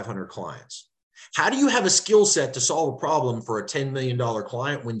has 500 clients. How do you have a skill set to solve a problem for a $10 million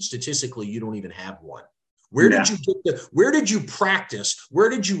client when statistically you don't even have one? Where did you practice?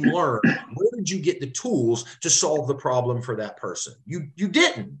 Where did you learn? Where did you get the tools to solve the problem for that person?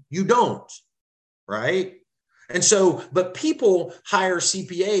 You don't, right? And so, but people hire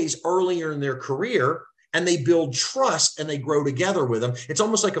CPAs earlier in their career, and they build trust and they grow together with them. It's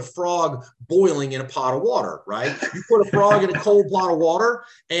almost like a frog boiling in a pot of water, right? You put a frog in a cold pot of water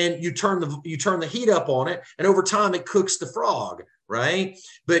and you turn the heat up on it, and over time it cooks the frog, right?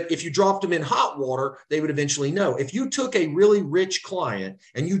 But if you dropped them in hot water, they would eventually know. If you took a really rich client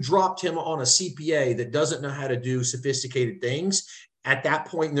and you dropped him on a CPA that doesn't know how to do sophisticated things, at that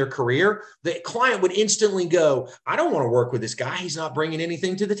point in their career, the client would instantly go, I don't want to work with this guy. He's not bringing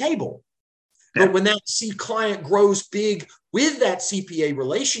anything to the table. But when that client grows big with that CPA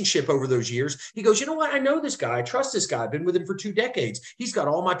relationship over those years, he goes, you know what? I know this guy. I trust this guy. I've been with him for 2 decades. He's got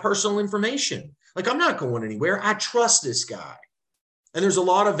all my personal information. I'm not going anywhere. I trust this guy. And there's a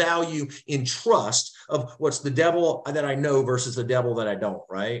lot of value in trust of what's the devil that I know versus the devil that I don't,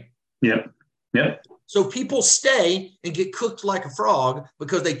 right? Yep. Yep. So people stay and get cooked like a frog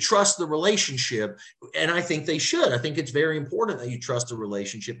because they trust the relationship. And I think they should. I think it's very important that you trust the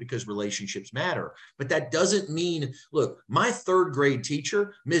relationship because relationships matter. But that doesn't mean, look, my 3rd grade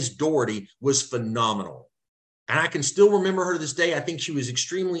teacher, Ms. Doherty, was phenomenal. And I can still remember her to this day. I think she was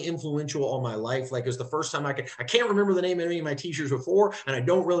extremely influential on my life. It was the first time I can't remember the name of any of my teachers before, and I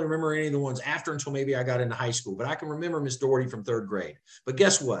don't really remember any of the ones after until maybe I got into high school. But I can remember Miss Doherty from 3rd grade. But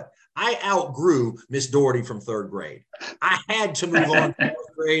guess what? I outgrew Miss Doherty from 3rd grade. I had to move on to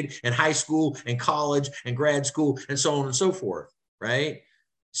 4th grade and high school and college and grad school and so on and so forth, right?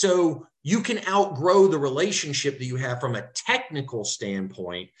 So you can outgrow the relationship that you have from a technical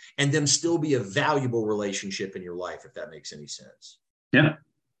standpoint and them still be a valuable relationship in your life, if that makes any sense. Yeah,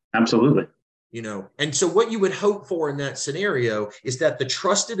 absolutely. And so what you would hope for in that scenario is that the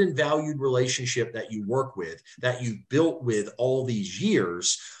trusted and valued relationship that you work with, that you've built with all these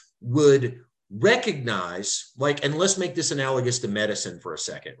years, would recognize, and let's make this analogous to medicine for a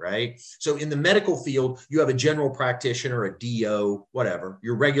second, right? So in the medical field, you have a general practitioner, a DO, whatever,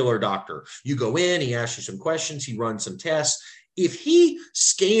 your regular doctor. You go in, he asks you some questions, he runs some tests. If he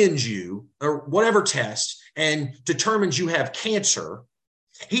scans you or whatever test and determines you have cancer,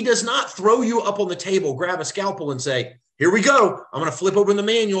 he does not throw you up on the table, grab a scalpel and say, here we go. I'm going to flip open the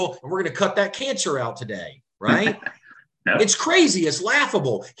manual and we're going to cut that cancer out today, right? No. It's crazy. It's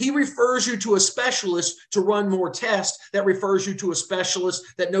laughable. He refers you to a specialist to run more tests, that refers you to a specialist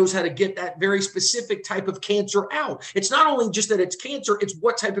that knows how to get that very specific type of cancer out. It's not only just that it's cancer, it's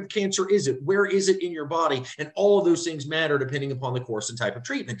what type of cancer is it? Where is it in your body? And all of those things matter depending upon the course and type of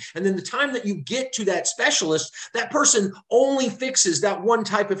treatment. And then the time that you get to that specialist, that person only fixes that one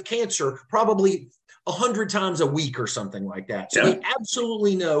type of cancer, probably 100 times a week or something like that. So they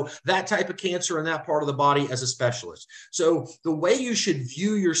absolutely know that type of cancer in that part of the body as a specialist. So the way you should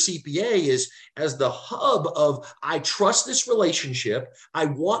view your CPA is as the hub of, I trust this relationship. I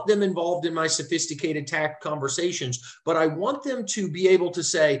want them involved in my sophisticated tax conversations, but I want them to be able to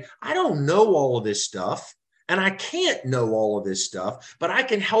say, I don't know all of this stuff. And I can't know all of this stuff, but I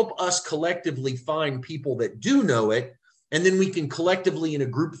can help us collectively find people that do know it. And then we can collectively, in a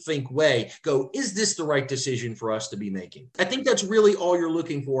groupthink way, go, is this the right decision for us to be making? I think that's really all you're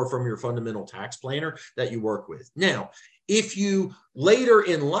looking for from your fundamental tax planner that you work with. Now, if you later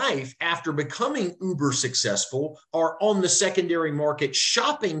in life, after becoming uber successful, are on the secondary market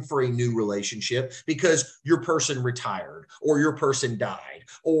shopping for a new relationship because your person retired or your person died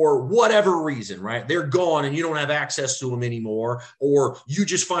or whatever reason, right? They're gone and you don't have access to them anymore, or you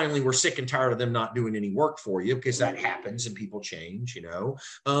just finally were sick and tired of them not doing any work for you, because that happens and people change,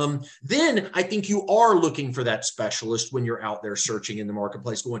 then I think you are looking for that specialist when you're out there searching in the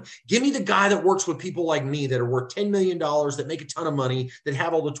marketplace going, give me the guy that works with people like me that are worth $10 million, that make a ton of money, that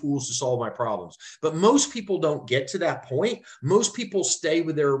have all the tools to solve my problems. But most people don't get to that point. Most people stay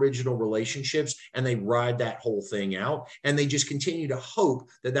with their original relationships and they ride that whole thing out. And they just continue to hope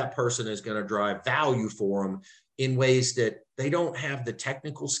that that person is going to drive value for them in ways that they don't have the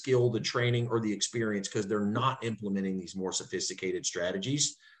technical skill, the training, or the experience, because they're not implementing these more sophisticated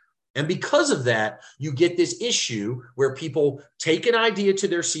strategies. And because of that, you get this issue where people take an idea to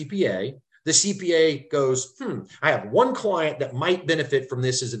their CPA. The CPA goes, I have one client that might benefit from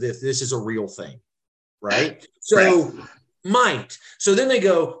this as if this is a real thing, right? So might. So then they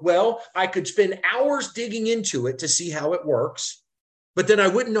go, well, I could spend hours digging into it to see how it works, but then I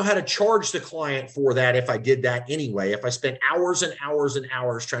wouldn't know how to charge the client for that if I did that anyway. If I spent hours and hours and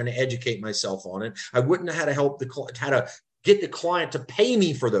hours trying to educate myself on it, I wouldn't know how to help how to get the client to pay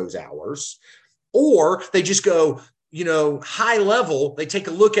me for those hours. Or they just go, high level, they take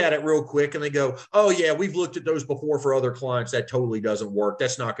a look at it real quick and they go, oh yeah, we've looked at those before for other clients. That totally doesn't work.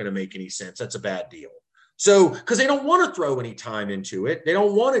 That's not going to make any sense. That's a bad deal. So, because they don't want to throw any time into it. They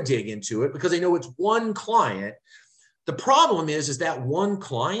don't want to dig into it because they know it's one client. The problem is that one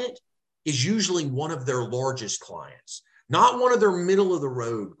client is usually one of their largest clients, not one of their middle of the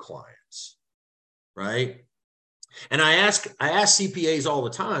road clients, right? And I ask CPAs all the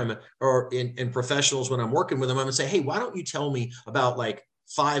time, or in professionals when I'm working with them, I'm going to say, hey, why don't you tell me about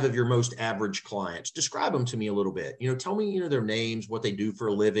 5 of your most average clients? Describe them to me a little bit. Tell me, their names, what they do for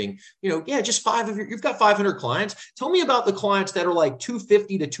a living. Just 5 of you've got 500 clients. Tell me about the clients that are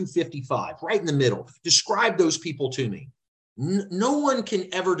 250 to 255, right in the middle. Describe those people to me. No one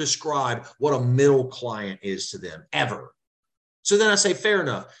can ever describe what a middle client is to them, ever. So then I say, fair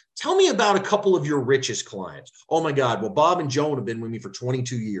enough. Tell me about a couple of your richest clients. Oh my God. Well, Bob and Joan have been with me for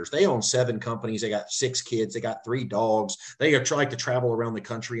 22 years. They own 7 companies. They got 6 kids. They got 3 dogs. They like to travel around the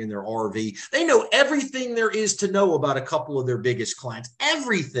country in their RV. They know everything there is to know about a couple of their biggest clients,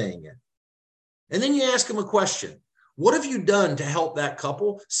 everything. And then you ask them a question. What have you done to help that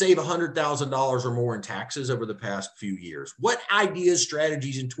couple save $100,000 or more in taxes over the past few years? What ideas,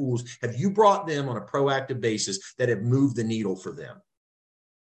 strategies, and tools have you brought them on a proactive basis that have moved the needle for them?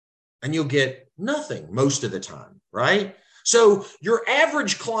 And you'll get nothing most of the time, right? So your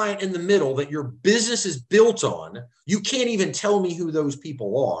average client in the middle that your business is built on, you can't even tell me who those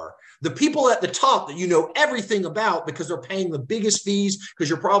people are. The people at the top that you know everything about because they're paying the biggest fees, because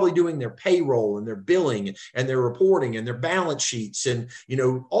you're probably doing their payroll and their billing and their reporting and their balance sheets and,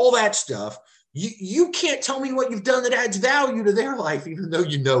 all that stuff. You can't tell me what you've done that adds value to their life, even though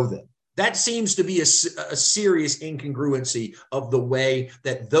you know them. That seems to be a serious incongruency of the way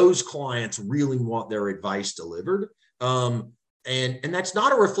that those clients really want their advice delivered. And that's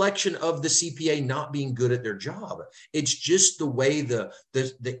not a reflection of the CPA not being good at their job. It's just the way the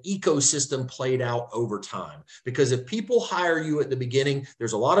ecosystem played out over time. Because if people hire you at the beginning,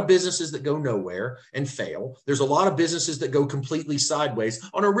 there's a lot of businesses that go nowhere and fail. There's a lot of businesses that go completely sideways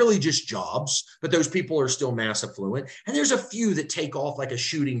on are really just jobs, but those people are still mass affluent. And there's a few that take off like a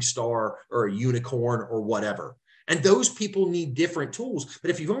shooting star or a unicorn or whatever. And those people need different tools.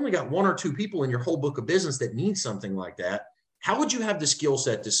 But if you've only got one or two people in your whole book of business that need something like that, how would you have the skill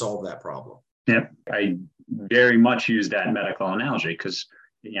set to solve that problem? Yeah, I very much use that medical analogy because,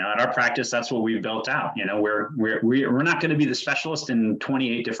 at our practice, that's what we've built out. We're not going to be the specialist in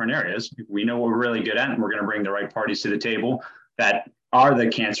 28 different areas. We know what we're really good at, and we're going to bring the right parties to the table that are the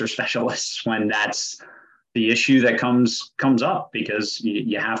cancer specialists when that's the issue that comes up, because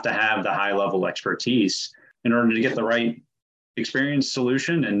you have to have the high level expertise in order to get the right experience,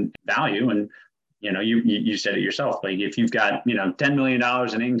 solution, and value. And you said it yourself. Like if you've got, $10 million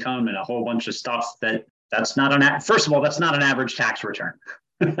in income and a whole bunch of stuff that's not first of all, that's not an average tax return.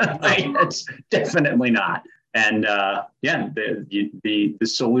 Right? It's definitely not. And the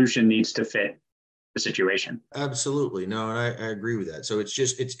solution needs to fit the situation. Absolutely. No, and I agree with that. So it's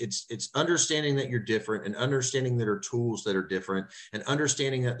just, it's understanding that you're different and understanding that there are tools that are different and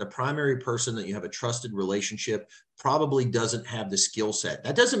understanding that the primary person that you have a trusted relationship probably doesn't have the skill set.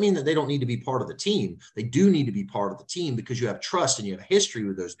 That doesn't mean that they don't need to be part of the team. They do need to be part of the team because you have trust and you have a history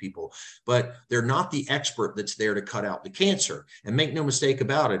with those people, but they're not the expert that's there to cut out the cancer. And make no mistake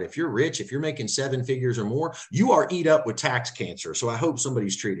about it. If you're rich, if you're making 7 figures or more, you are eat up with tax cancer. So I hope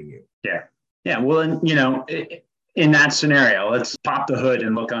somebody's treating you. Yeah. Yeah, well, and in that scenario, let's pop the hood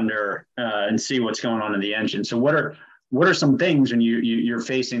and look under and see what's going on in the engine. So, what are some things when you're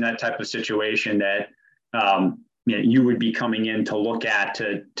facing that type of situation that you would be coming in to look at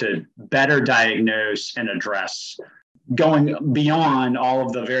to better diagnose and address, going beyond all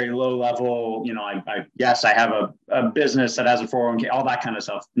of the very low level? I have a business that has a 401k, all that kind of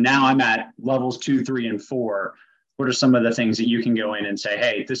stuff. Now I'm at levels 2, 3, and 4. What are some of the things that you can go in and say,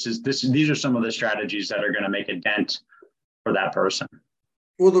 hey, these are some of the strategies that are going to make a dent for that person?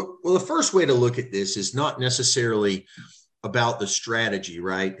 Well, the first way to look at this is not necessarily about the strategy,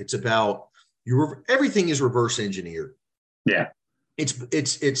 right? It's about everything is reverse engineered. Yeah. It's,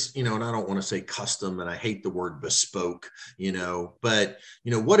 and I don't want to say custom, and I hate the word bespoke, but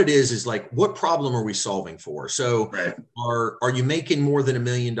what it is like, what problem are we solving for? So right. Are you making more than $1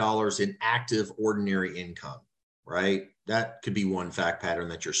 million in active ordinary income? Right? That could be one fact pattern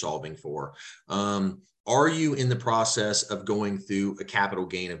that you're solving for. Are you in the process of going through a capital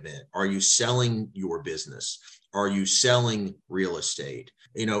gain event? Are you selling your business? Are you selling real estate?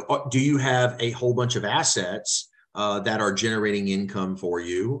 Do you have a whole bunch of assets that are generating income for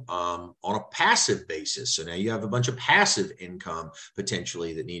you on a passive basis? So now you have a bunch of passive income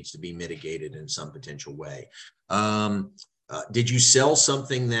potentially that needs to be mitigated in some potential way. Did you sell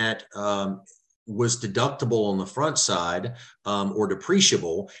something that was deductible on the front side or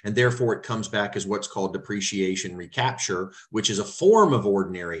depreciable, and therefore it comes back as what's called depreciation recapture, which is a form of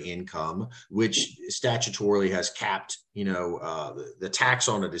ordinary income, which statutorily has capped, the tax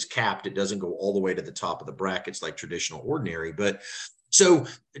on it is capped. It doesn't go all the way to the top of the brackets like traditional ordinary. But so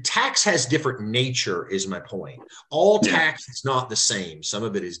tax has different nature is my point. All tax is not the same. Some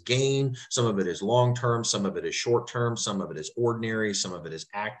of it is gain, some of it is long-term, some of it is short-term, some of it is ordinary, some of it is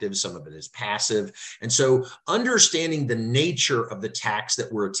active, some of it is passive. And so understanding the nature of the tax that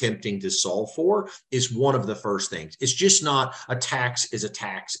we're attempting to solve for is one of the first things. It's just not a tax is a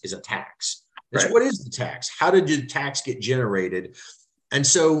tax is a tax. It's right. What is the tax? How did the tax get generated? And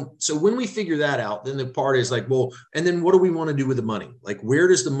so when we figure that out, then the part is like, well, and then what do we want to do with the money? Like, where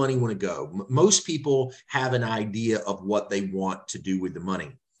does the money want to go? Most people have an idea of what they want to do with the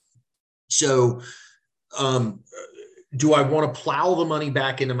money. So do I want to plow the money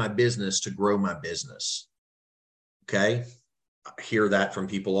back into my business to grow my business? Okay. I hear that from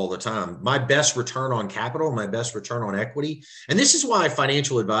people all the time. My best return on capital, my best return on equity. And this is why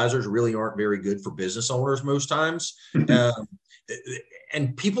financial advisors really aren't very good for business owners most times.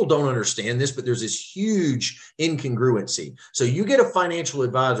 And people don't understand this, but there's this huge incongruency. So you get a financial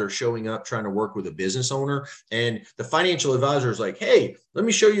advisor showing up trying to work with a business owner, and the financial advisor is like, hey, let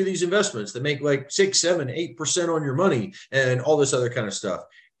me show you these investments that make like 6, 7, 8% on your money and all this other kind of stuff.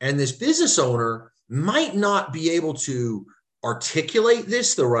 And this business owner might not be able to articulate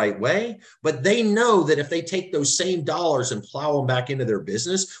this the right way, but they know that if they take those same dollars and plow them back into their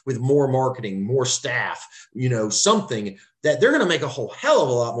business with more marketing, more staff, something, that they're going to make a whole hell of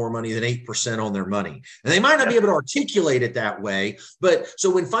a lot more money than 8% on their money. And they might not be able to articulate it that way. But so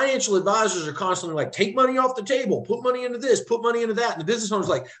when financial advisors are constantly like, take money off the table, put money into this, put money into that, and the business owner's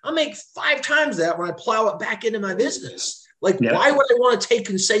like, I make 5 times that when I plow it back into my business. Like, why would I want to take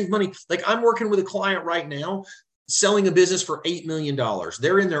and save money? Like, I'm working with a client right now selling a business for $8 million.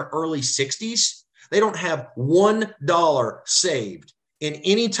 They're in their early 60s. They don't have $1 saved in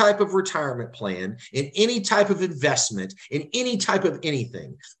any type of retirement plan, in any type of investment, in any type of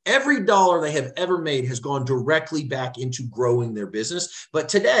anything. Every dollar they have ever made has gone directly back into growing their business. But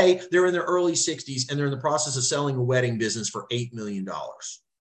today, they're in their early 60s and they're in the process of selling a wedding business for $8 million.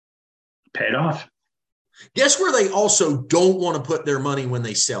 Paid off. Guess where they also don't want to put their money when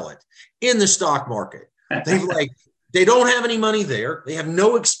they sell it? In the stock market. They don't have any money there. They have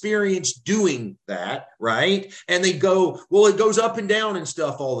no experience doing that, right? And they go, well, it goes up and down and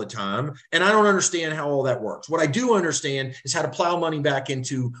stuff all the time. And I don't understand how all that works. What I do understand is how to plow money back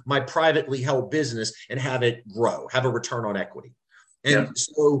into my privately held business and have it grow, have a return on equity. And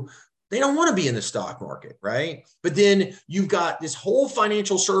so they don't want to be in the stock market, right? But then you've got this whole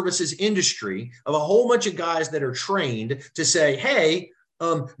financial services industry of a whole bunch of guys that are trained to say, hey,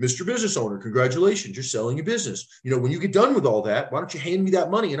 Mr. Business Owner, congratulations, you're selling your business. When you get done with all that, why don't you hand me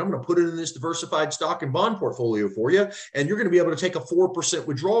that money and I'm going to put it in this diversified stock and bond portfolio for you. And you're going to be able to take a 4%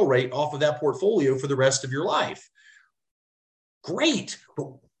 withdrawal rate off of that portfolio for the rest of your life. Great.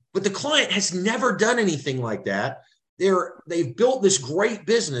 But the client has never done anything like that. They've built this great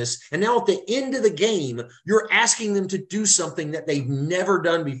business. And now at the end of the game, you're asking them to do something that they've never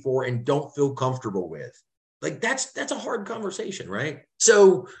done before and don't feel comfortable with. Like that's a hard conversation, right?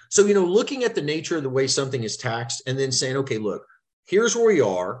 So, looking at the nature of the way something is taxed and then saying, okay, look, here's where we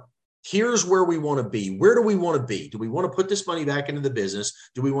are. Here's where we want to be. Where do we want to be? Do we want to put this money back into the business?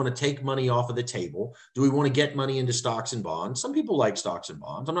 Do we want to take money off of the table? Do we want to get money into stocks and bonds? Some people like stocks and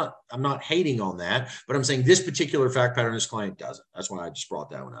bonds. I'm not hating on that, but I'm saying this particular fact pattern, this client doesn't. That's why I just brought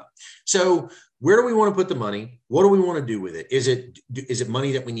that one up. So where do we want to put the money? What do we want to do with it? Is it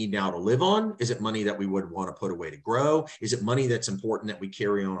money that we need now to live on? Is it money that we would want to put away to grow? Is it money that's important that we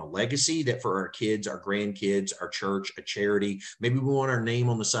carry on a legacy that for our kids, our grandkids, our church, a charity? Maybe we want our name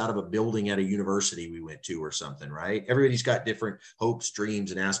on the side of a building at a university we went to or something, right? Everybody's got different hopes, dreams,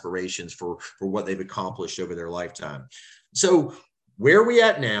 and aspirations for what they've accomplished over their lifetime. So where are we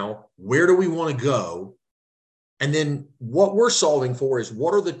at now? Where do we want to go? And then what we're solving for is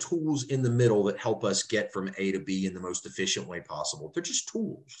what are the tools in the middle that help us get from A to B in the most efficient way possible? They're just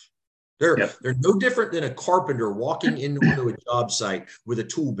tools. They're no different than a carpenter walking into a job site with a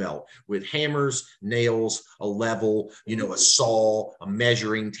tool belt, with hammers, nails, a level, a saw, a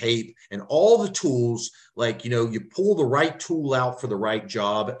measuring tape, and all the tools. Like, you pull the right tool out for the right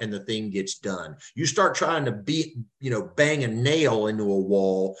job and the thing gets done. You start trying to bang a nail into a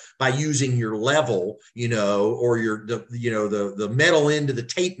wall by using your level, or the metal end of the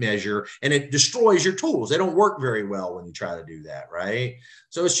tape measure, and it destroys your tools. They don't work very well when you try to do that, right?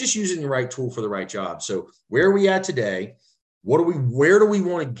 So it's just using the right tool for the right job. So where are we at today? Where do we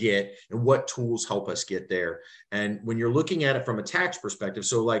want to get, and what tools help us get there? And when you're looking at it from a tax perspective,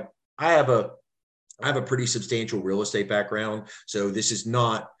 so like I have a pretty substantial real estate background. So this is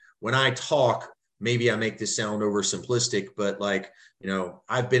not, when I talk, maybe I make this sound oversimplistic, but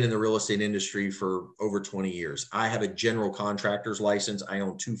I've been in the real estate industry for over 20 years. I have a general contractor's license. I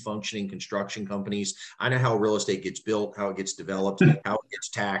own 2 functioning construction companies. I know how real estate gets built, how it gets developed, how it gets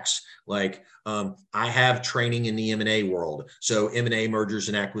taxed. I have training in the M&A world. So M&A, mergers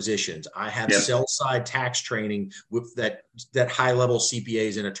and acquisitions. I have sell side tax training with that high level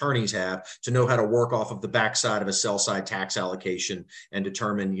CPAs and attorneys have to know how to work off of the backside of a sell side tax allocation and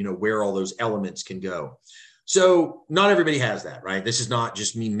determine, where all those elements can go. So not everybody has that, right? This is not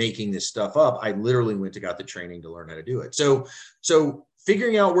just me making this stuff up. I literally went and got the training to learn how to do it. So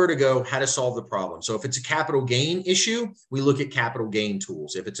figuring out where to go, how to solve the problem. So if it's a capital gain issue, we look at capital gain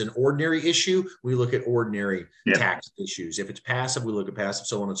tools. If it's an ordinary issue, we look at ordinary tax issues. If it's passive, we look at passive,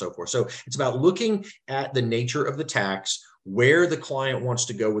 so on and so forth. So it's about looking at the nature of the tax, where the client wants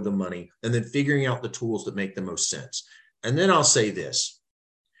to go with the money, and then figuring out the tools that make the most sense. And then I'll say this.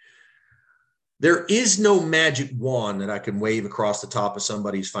 There is no magic wand that I can wave across the top of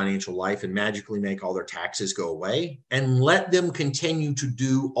somebody's financial life and magically make all their taxes go away and let them continue to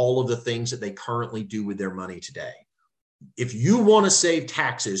do all of the things that they currently do with their money today. If you want to save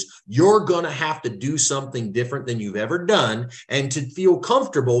taxes, you're going to have to do something different than you've ever done. And to feel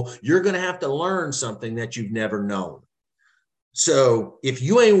comfortable, you're going to have to learn something that you've never known. So if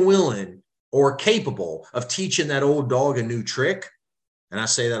you ain't willing or capable of teaching that old dog a new trick, and I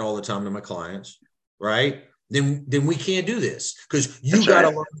say that all the time to my clients, right? Then we can't do this, because you got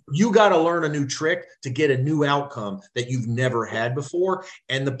to learn a new trick to get a new outcome that you've never had before.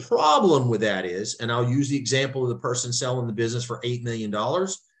 And the problem with that is, and I'll use the example of the person selling the business for $8 million.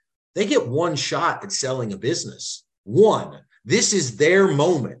 They get one shot at selling a business. One. This is their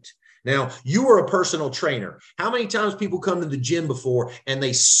moment. Now, you are a personal trainer. How many times people come to the gym before and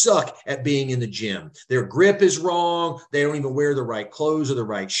they suck at being in the gym? Their grip is wrong. They don't even wear the right clothes or the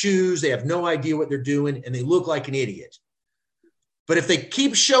right shoes. They have no idea what they're doing, and they look like an idiot. But if they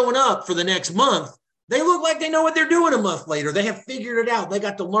keep showing up for the next month, they look like they know what they're doing a month later. They have figured it out. They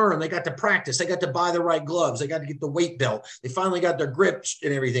got to learn. They got to practice. They got to buy the right gloves. They got to get the weight belt. They finally got their grips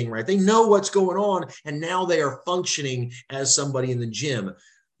and everything right. They know what's going on, and now they are functioning as somebody in the gym.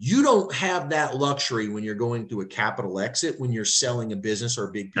 You don't have that luxury when you're going through a capital exit, when you're selling a business or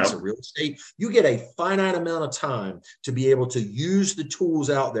a big piece of real estate. You get a finite amount of time to be able to use the tools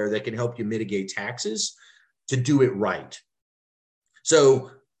out there that can help you mitigate taxes to do it right.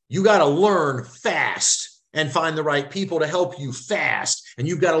 So you got to learn fast and find the right people to help you fast. And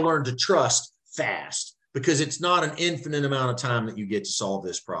you've got to learn to trust fast, because it's not an infinite amount of time that you get to solve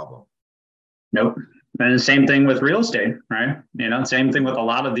this problem. Nope. And the same thing with real estate, right? Same thing with a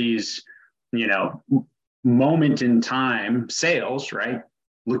lot of these, moment in time sales, right?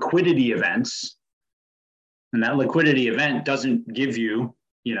 Liquidity events. And that liquidity event doesn't give you,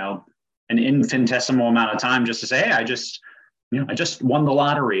 an infinitesimal amount of time just to say, hey, I just won the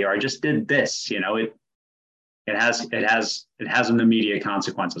lottery, or I just did this. It has an immediate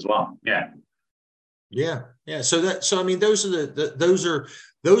consequence as well. Yeah. Yeah. So I mean, those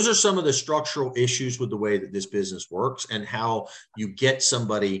are some of the structural issues with the way that this business works and how you get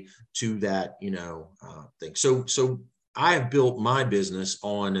somebody to that, thing. So I have built my business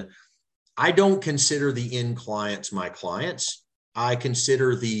on, I don't consider the end clients my clients. I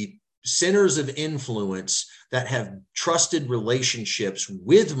consider the centers of influence that have trusted relationships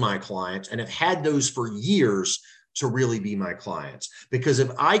with my clients and have had those for years to really be my clients. Because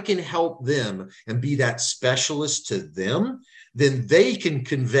if I can help them and be that specialist to them, then they can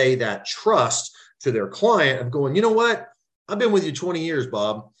convey that trust to their client of going, you know what? I've been with you 20 years,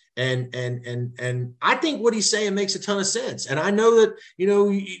 Bob. And I think what he's saying makes a ton of sense. And I know that,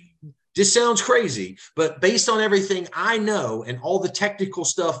 this sounds crazy, but based on everything I know and all the technical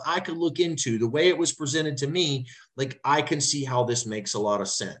stuff I could look into, the way it was presented to me, like, I can see how this makes a lot of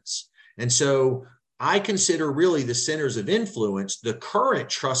sense. And so I consider really the centers of influence, the current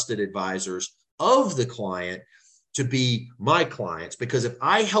trusted advisors of the client, to be my clients. Because if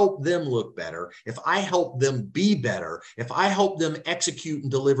I help them look better, if I help them be better, if I help them execute and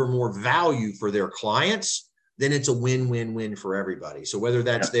deliver more value for their clients, then it's a win-win-win for everybody. So whether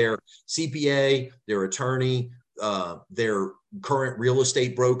that's their CPA, their attorney, their current real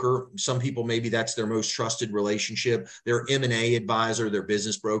estate broker, some people, maybe that's their most trusted relationship, their M&A advisor, their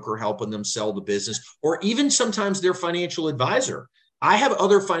business broker helping them sell the business, or even sometimes their financial advisor. I have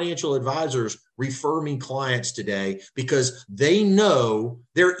other financial advisors refer me clients today because they know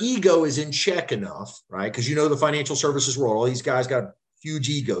their ego is in check enough, right? Because the financial services world, all these guys got huge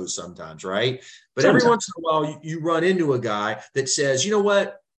egos sometimes, right? But every once in a while, you run into a guy that says, you know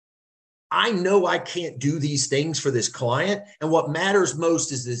what? I know I can't do these things for this client. And what matters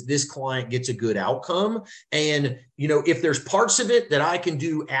most is this client gets a good outcome. And, if there's parts of it that I can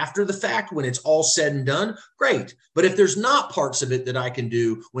do after the fact, when it's all said and done, great. But if there's not parts of it that I can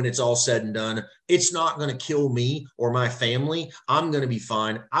do when it's all said and done, it's not going to kill me or my family. I'm going to be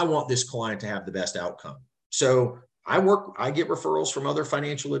fine. I want this client to have the best outcome. So I get referrals from other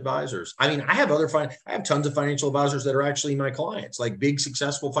financial advisors. I mean, I have tons of financial advisors that are actually my clients, like big,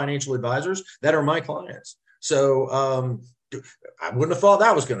 successful financial advisors that are my clients. So I wouldn't have thought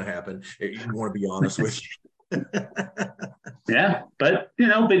that was going to happen. You want to be honest with you. Yeah, but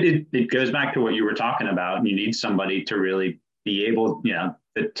it goes back to what you were talking about. You need somebody to really be able,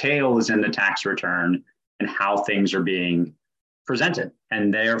 the tail is in the tax return and how things are being presented.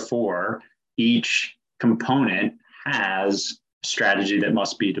 And therefore, each component has a strategy that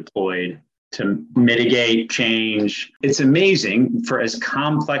must be deployed to mitigate change. It's amazing, for as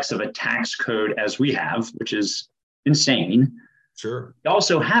complex of a tax code as we have, which is insane. Sure. We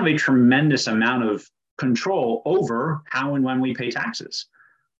also have a tremendous amount of control over how and when we pay taxes.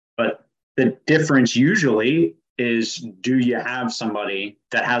 But the difference usually is, do you have somebody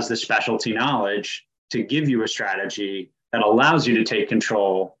that has the specialty knowledge to give you a strategy that allows you to take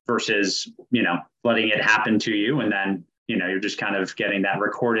control versus, letting it happen to you. And then, you're just kind of getting that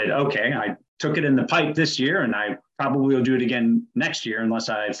recorded. Okay, I took it in the pipe this year, and I probably will do it again next year unless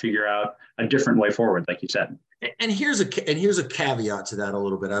I figure out a different way forward, like you said. And here's a caveat to that a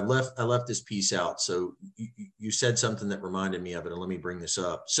little bit. I left this piece out. So you said something that reminded me of it, and let me bring this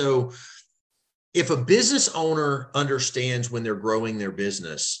up. So if a business owner understands when they're growing their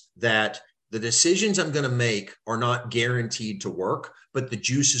business that the decisions I'm going to make are not guaranteed to work, but the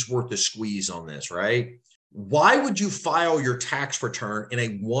juice is worth the squeeze on this, right? Why would you file your tax return in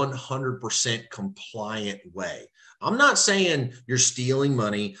a 100% compliant way? I'm not saying you're stealing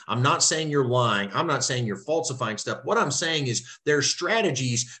money. I'm not saying you're lying. I'm not saying you're falsifying stuff. What I'm saying is there's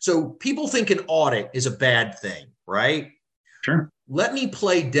strategies. So people think an audit is a bad thing, right? Sure. Let me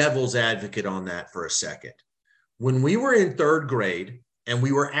play devil's advocate on that for a second. When we were in third grade and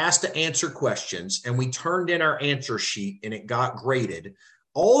we were asked to answer questions and we turned in our answer sheet and it got graded,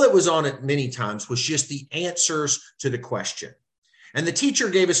 all that was on it many times was just the answers to the question. And the teacher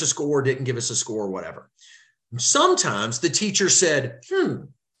gave us a score, didn't give us a score, whatever. Sometimes the teacher said,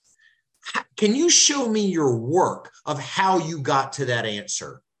 can you show me your work of how you got to that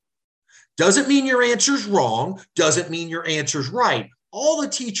answer? Doesn't mean your answer's wrong. Doesn't mean your answer's right. All the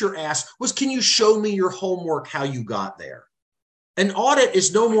teacher asked was, can you show me your homework, how you got there? An audit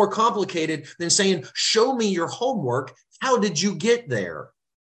is no more complicated than saying, show me your homework. How did you get there?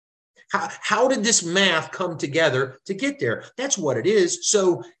 How did this math come together to get there? That's what it is.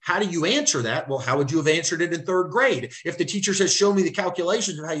 So how do you answer that? Well, how would you have answered it in third grade? If the teacher says, show me the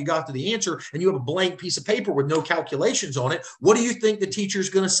calculations of how you got to the answer, and you have a blank piece of paper with no calculations on it, what do you think the teacher's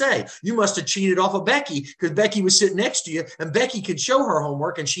going to say? You must have cheated off of Becky because Becky was sitting next to you and Becky could show her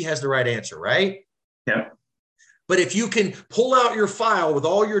homework and she has the right answer, right? Yeah. But if you can pull out your file with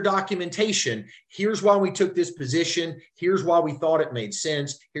all your documentation, here's why we took this position. Here's why we thought it made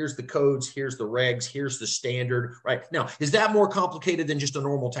sense. Here's the codes. Here's the regs. Here's the standard. Right now, is that more complicated than just a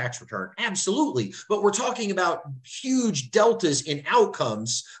normal tax return? Absolutely. But we're talking about huge deltas in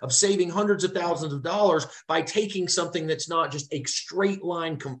outcomes of saving hundreds of thousands of dollars by taking something that's not just a straight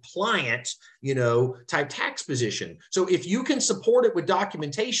line compliant, type tax position. So if you can support it with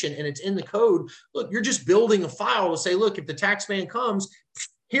documentation and it's in the code, look, you're just building a file to say, look, if the tax man comes,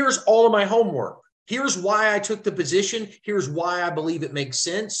 here's all of my homework. Here's why I took the position. Here's why I believe it makes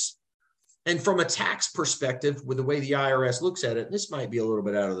sense. And from a tax perspective, with the way the IRS looks at it, this might be a little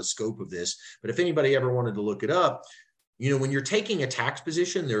bit out of the scope of this, but if anybody ever wanted to look it up, when you're taking a tax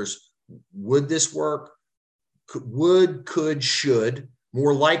position, there's would this work? Would, could, should,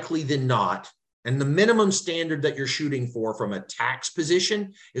 more likely than not. And the minimum standard that you're shooting for from a tax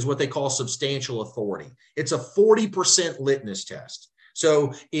position is what they call substantial authority. It's a 40% litmus test.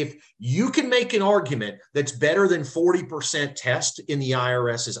 So if you can make an argument that's better than 40% test in the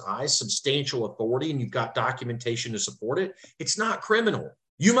IRS's eyes, substantial authority, and you've got documentation to support it, it's not criminal.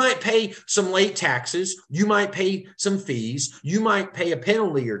 You might pay some late taxes. You might pay some fees. You might pay a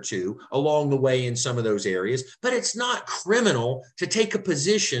penalty or two along the way in some of those areas, but it's not criminal to take a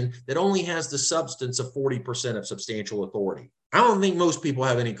position that only has the substance of 40% of substantial authority. I don't think most people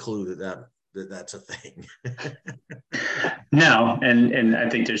have any clue that that's a thing. No, and I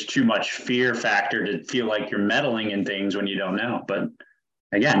think there's too much fear factor to feel like you're meddling in things when you don't know. But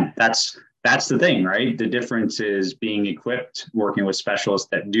again, that's the thing, right? The difference is being equipped, working with specialists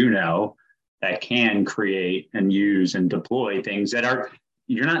that do know, that can create and use and deploy things that are,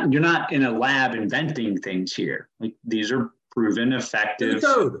 you're not in a lab inventing things here. Like these are proven, effective,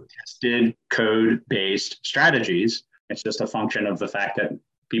 tested, code-based strategies. It's just a function of the fact that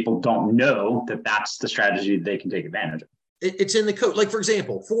people don't know that that's the strategy they can take advantage of. It's in the code. Like, for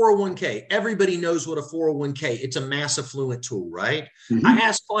example, 401k. Everybody knows what a 401k. It's a mass affluent tool, right? Mm-hmm. I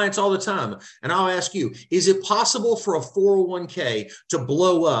ask clients all the time, and I'll ask you, is it possible for a 401k to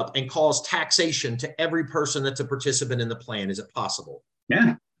blow up and cause taxation to every person that's a participant in the plan? Is it possible?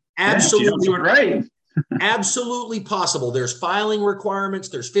 Yeah. Absolutely. Yeah, you don't do it right. Absolutely possible. There's filing requirements.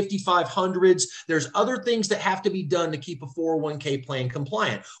 There's 5500s. There's other things that have to be done to keep a 401k plan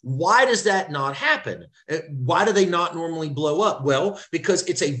compliant. Why does that not happen? Why do they not normally blow up? Well, because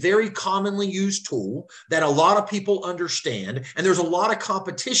it's a very commonly used tool that a lot of people understand. And there's a lot of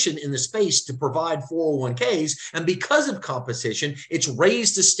competition in the space to provide 401ks. And because of competition, it's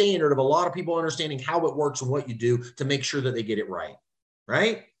raised the standard of a lot of people understanding how it works and what you do to make sure that they get it right.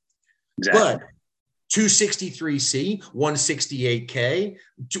 Right? Exactly. But 263C, 168K,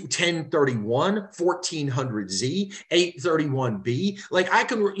 1031, 1400Z, 831B. Like I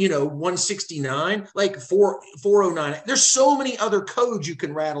can, 169, like 409. There's so many other codes you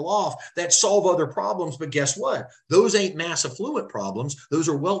can rattle off that solve other problems. But guess what? Those ain't mass affluent problems. Those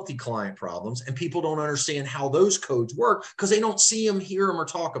are wealthy client problems. And people don't understand how those codes work because they don't see them, hear them, or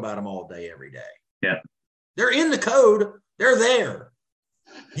talk about them all day, every day. Yeah. They're in the code. They're there.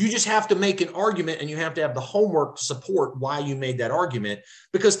 You just have to make an argument, and you have to have the homework to support why you made that argument.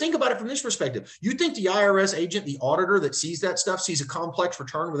 Because think about it from this perspective. You think the IRS agent, the auditor that sees that stuff, sees a complex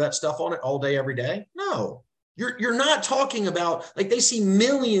return with that stuff on it all day, every day? No. You're not talking about, like, they see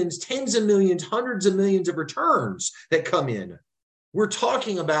millions, tens of millions, hundreds of millions of returns that come in. We're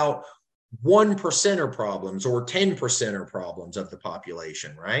talking about 1% problems or 10% problems of the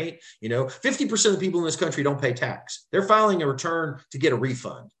population, right? 50% of the people in this country don't pay tax. They're filing a return to get a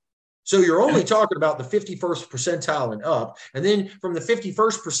refund. So you're only talking about the 51st percentile and up. And then from the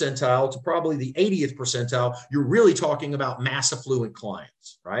 51st percentile to probably the 80th percentile, you're really talking about mass affluent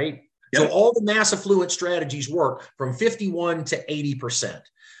clients, right? Yep. So all the mass affluent strategies work from 51 to 80%.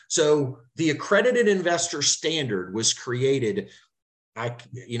 So the accredited investor standard was created. I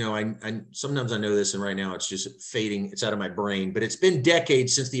sometimes I know this, and right now it's just fading. It's out of my brain, but it's been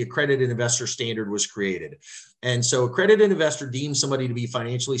decades since the accredited investor standard was created. And so accredited investor deems somebody to be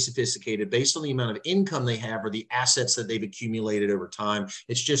financially sophisticated based on the amount of income they have or the assets that they've accumulated over time.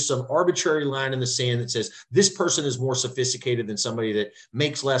 It's just some arbitrary line in the sand that says this person is more sophisticated than somebody that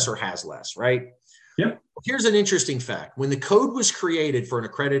makes less or has less, right? Yep. Here's an interesting fact. When the code was created for an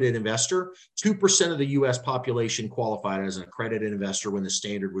accredited investor, 2% of the U.S. population qualified as an accredited investor when the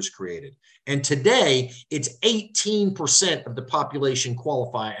standard was created. And today, it's 18% of the population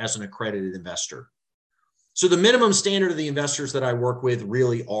qualify as an accredited investor. So the minimum standard of the investors that I work with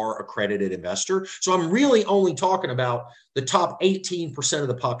really are accredited investor. So I'm really only talking about the top 18% of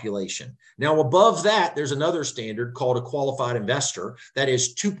the population. Now, above that, there's another standard called a qualified investor. That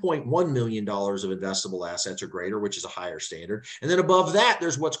is $2.1 million of investable assets or greater, which is a higher standard. And then above that,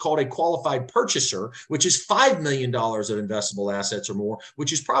 there's what's called a qualified purchaser, which is $5 million of investable assets or more,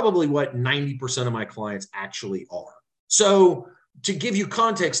 which is probably what 90% of my clients actually are. So to give you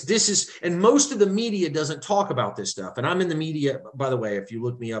context, this is, and most of the media doesn't talk about this stuff. And I'm in the media, by the way, if you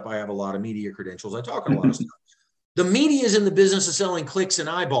look me up, I have a lot of media credentials. I talk on a lot of stuff. The media is in the business of selling clicks and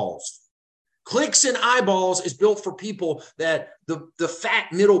eyeballs. Clicks and eyeballs is built for people that the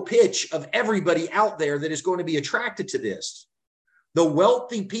fat middle pitch of everybody out there that is going to be attracted to this. The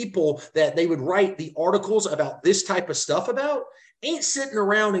wealthy people that they would write the articles about this type of stuff about ain't sitting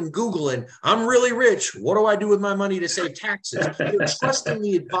around and Googling, I'm really rich. What do I do with my money to save taxes? They're trusting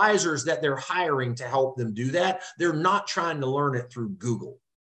the advisors that they're hiring to help them do that. They're not trying to learn it through Google.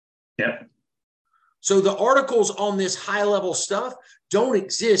 Yep. So the articles on this high-level stuff don't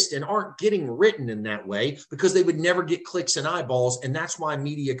exist and aren't getting written in that way because they would never get clicks and eyeballs. And that's why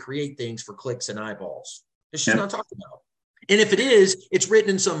media create things for clicks and eyeballs. It's just not talked about. And if it is, it's written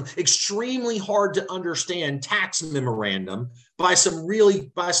in some extremely hard to understand tax memorandum by some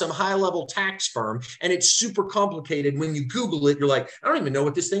high level tax firm. And it's super complicated. When you Google it, you're like, I don't even know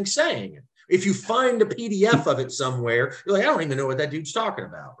what this thing's saying. If you find a PDF of it somewhere, you're like, I don't even know what that dude's talking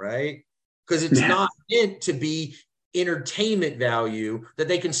about, right? Because it's not meant to be entertainment value that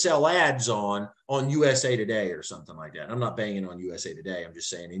they can sell ads on USA Today or something like that. I'm not banging on USA Today. I'm just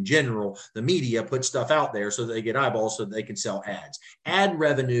saying in general, the media puts stuff out there so that they get eyeballs so that they can sell ads. Ad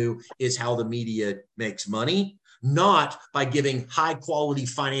revenue is how the media makes money, not by giving high quality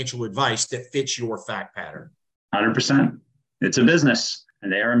financial advice that fits your fact pattern. 100%. It's a business and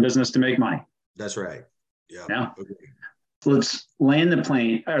they are in business to make money. That's right. Yeah. Okay. Let's land the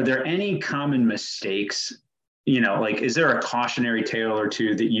plane. Are there any common mistakes? Is there a cautionary tale or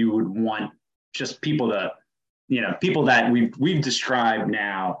two that you would want just people to, people that we've described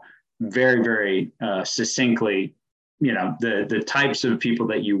now very, very succinctly, the types of people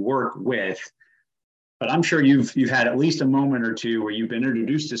that you work with. But I'm sure you've had at least a moment or two where you've been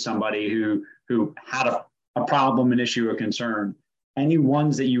introduced to somebody who had a problem, an issue, a concern. Any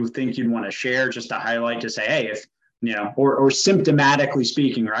ones that you think you'd want to share just to highlight, to say, hey, if or symptomatically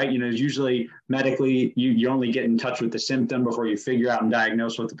speaking, right? Usually medically, you only get in touch with the symptom before you figure out and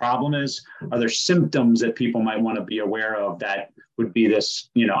diagnose what the problem is. Are there symptoms that people might want to be aware of that would be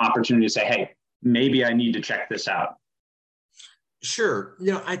this, opportunity to say, hey, maybe I need to check this out? Sure.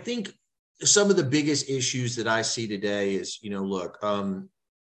 I think some of the biggest issues that I see today is,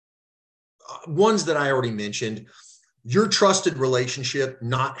 ones that I already mentioned, your trusted relationship,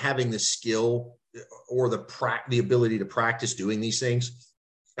 not having the skill or the ability to practice doing these things.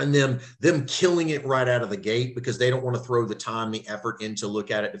 and them killing it right out of the gate because they don't want to throw the time, the effort in to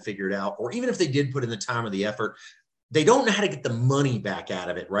look at it to figure it out. Or even if they did put in the time or the effort, they don't know how to get the money back out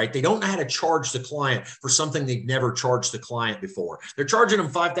of it, right? They don't know how to charge the client for something they've never charged the client before. They're charging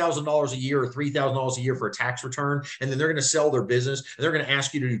them $5,000 a year or $3,000 a year for a tax return, and then they're going to sell their business, and they're going to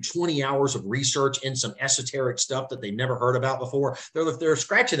ask you to do 20 hours of research in some esoteric stuff that they never heard about before. They're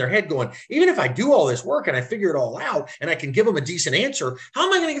scratching their head going, even if I do all this work and I figure it all out and I can give them a decent answer, how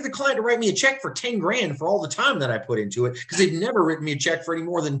am I going to get the client to write me a check for 10 grand for all the time that I put into it? Because they've never written me a check for any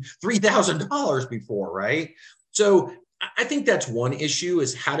more than $3,000 before, right? So I think that's one issue,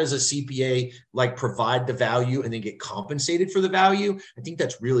 is how does a CPA like provide the value and then get compensated for the value? I think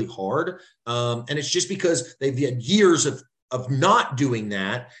that's really hard. And it's just because they've had years of not doing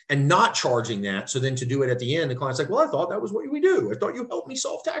that and not charging that. So then to do it at the end, the client's like, well, I thought that was what we do. I thought you helped me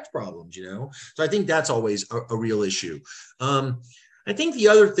solve tax problems, you know? So I think that's always a real issue. I think the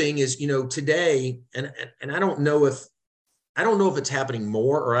other thing is, you know, today, and I don't know if it's happening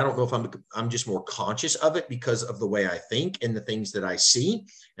more, or I don't know if I'm just more conscious of it because of the way I think and the things that I see,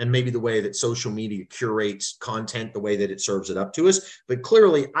 and maybe the way that social media curates content, the way that it serves it up to us. But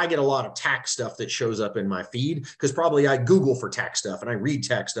clearly I get a lot of tax stuff that shows up in my feed because probably I Google for tax stuff and I read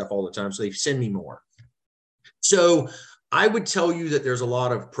tax stuff all the time. So they send me more. So I would tell you that there's a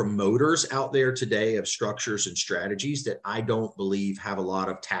lot of promoters out there today of structures and strategies that I don't believe have a lot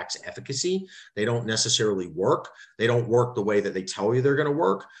of tax efficacy. They don't necessarily work. They don't work the way that they tell you they're going to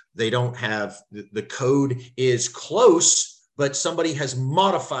work. They don't have, the code is close, but somebody has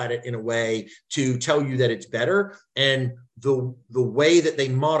modified it in a way to tell you that it's better. And the way that they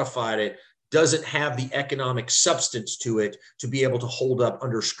modified it doesn't have the economic substance to it to be able to hold up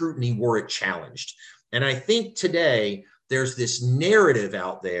under scrutiny were it challenged. And I think today, there's this narrative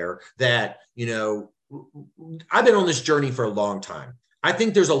out there that, you know, I've been on this journey for a long time. I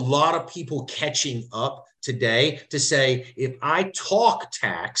think there's a lot of people catching up today to say, if I talk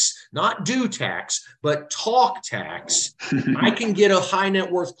tax, not do tax, but talk tax, I can get a high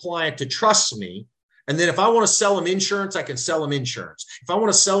net worth client to trust me. And then if I want to sell them insurance, I can sell them insurance. If I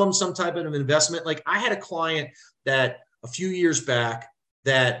want to sell them some type of investment, like I had a client that a few years back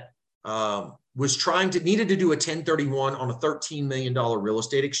that, needed to do a 1031 on a $13 million real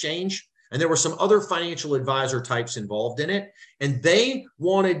estate exchange. And there were some other financial advisor types involved in it. And they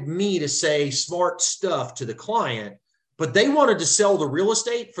wanted me to say smart stuff to the client, but they wanted to sell the real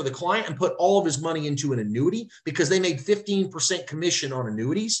estate for the client and put all of his money into an annuity because they made 15% commission on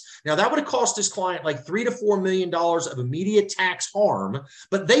annuities. Now that would have cost this client like $3 to $4 million of immediate tax harm,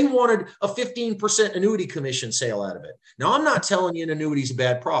 but they wanted a 15% annuity commission sale out of it. Now I'm not telling you an annuity is a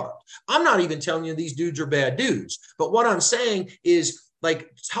bad product. I'm not even telling you these dudes are bad dudes. But what I'm saying is,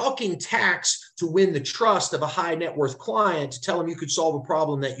 like, talking tax to win the trust of a high net worth client, to tell them you could solve a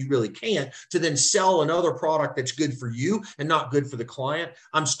problem that you really can't, to then sell another product that's good for you and not good for the client.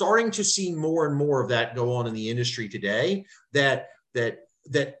 I'm starting to see more and more of that go on in the industry today, that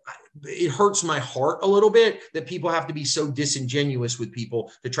it hurts my heart a little bit that people have to be so disingenuous with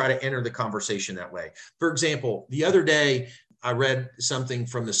people to try to enter the conversation that way. For example, the other day, I read something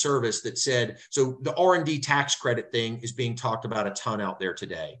from the service that said, so the R&D tax credit thing is being talked about a ton out there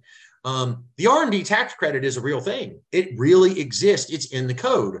today. The R&D tax credit is a real thing. It really exists. It's in the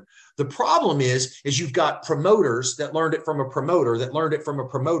code. The problem is you've got promoters that learned it from a promoter, that learned it from a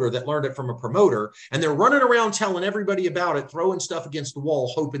promoter, that learned it from a promoter, and they're running around telling everybody about it, throwing stuff against the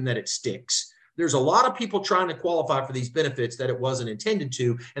wall, hoping that it sticks. There's a lot of people trying to qualify for these benefits that it wasn't intended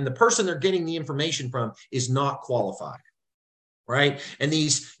to, and the person they're getting the information from is not qualified. Right. And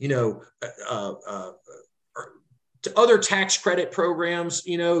these, you know, to other tax credit programs,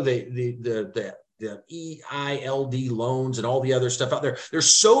 you know, the EILD loans and all the other stuff out there.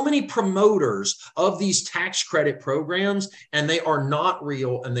 There's so many promoters of these tax credit programs, and they are not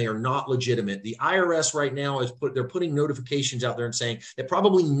real and they are not legitimate. The IRS right now they're putting notifications out there and saying that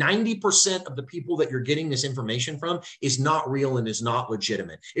probably 90% of the people that you're getting this information from is not real and is not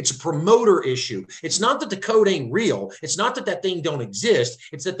legitimate. It's a promoter issue. It's not that the code ain't real. It's not that that thing don't exist.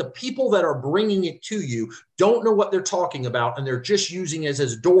 It's that the people that are bringing it to you don't know what they're talking about, and they're just using it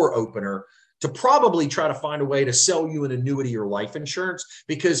as a door opener to probably try to find a way to sell you an annuity or life insurance,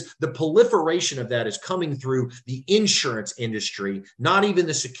 because the proliferation of that is coming through the insurance industry, not even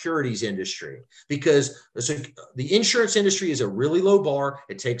the securities industry, because the insurance industry is a really low bar.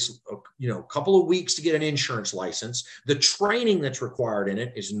 It takes a couple of weeks to get an insurance license. The training that's required in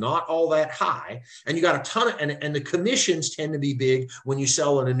it is not all that high. And you got a ton of, and the commissions tend to be big when you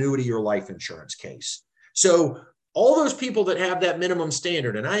sell an annuity or life insurance case. So all those people that have that minimum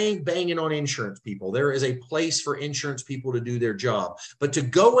standard, and I ain't banging on insurance people. There is a place for insurance people to do their job. But to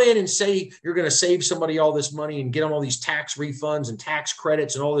go in and say you're going to save somebody all this money and get them all these tax refunds and tax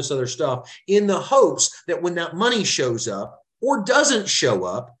credits and all this other stuff in the hopes that when that money shows up or doesn't show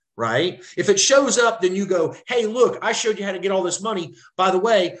up, right? If it shows up, then you go, hey, look, I showed you how to get all this money. By the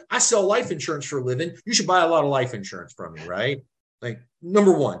way, I sell life insurance for a living. You should buy a lot of life insurance from me, right? Like,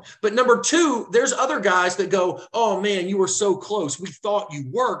 number one. But number two, there's other guys that go, oh man, you were so close. We thought you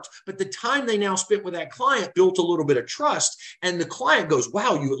worked. But the time they now spent with that client built a little bit of trust. And the client goes,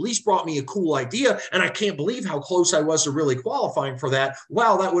 wow, you at least brought me a cool idea. And I can't believe how close I was to really qualifying for that.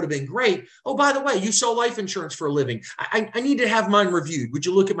 Wow, that would have been great. Oh, by the way, you sell life insurance for a living. I need to have mine reviewed. Would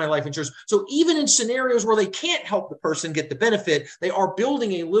you look at my life insurance? So even in scenarios where they can't help the person get the benefit, they are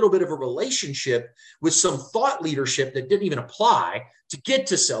building a little bit of a relationship with some thought leadership that didn't even apply to get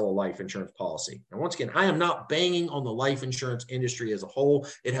to sell a life insurance policy. And once again, I am not banging on the life insurance industry as a whole.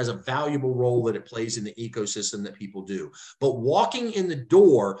 It has a valuable role that it plays in the ecosystem that people do. But walking in the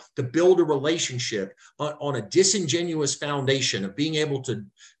door to build a relationship on a disingenuous foundation of being able to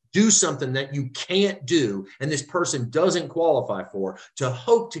do something that you can't do and this person doesn't qualify for, to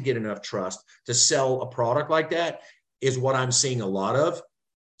hope to get enough trust to sell a product like that, is what I'm seeing a lot of.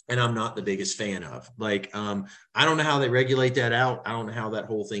 And I'm not the biggest fan of. Like, I don't know how they regulate that out. I don't know how that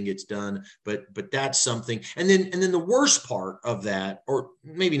whole thing gets done, but that's something. And then the worst part of that, or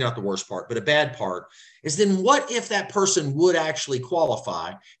maybe not the worst part, but a bad part, is then what if that person would actually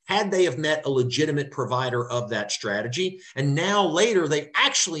qualify had they have met a legitimate provider of that strategy? And now later they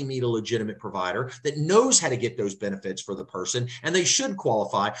actually meet a legitimate provider that knows how to get those benefits for the person, and they should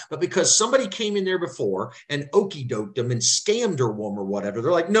qualify. But because somebody came in there before and okey-doked them and scammed her woman or whatever,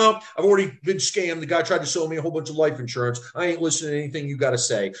 they're like, no, I've already been scammed. The guy tried to sell me a whole bunch of life insurance. I ain't listening to anything you got to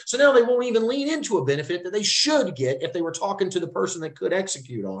say. So now they won't even lean into a benefit that they should get if they were talking to the person that could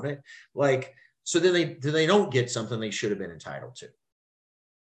execute on it. Like, so then they don't get something they should have been entitled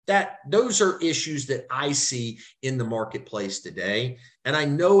to. Those are issues that I see in the marketplace today. And I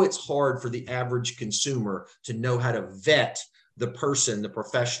know it's hard for the average consumer to know how to vet the person, the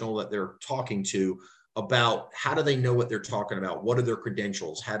professional that they're talking to, about how do they know what they're talking about? What are their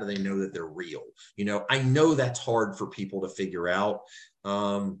credentials? How do they know that they're real? You know, I know that's hard for people to figure out.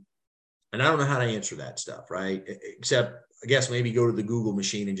 And I don't know how to answer that stuff, right? Except, I guess, maybe go to the Google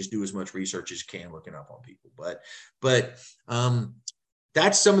machine and just do as much research as you can looking up on people. But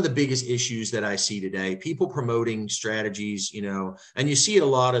that's some of the biggest issues that I see today. People promoting strategies, you know, and you see it a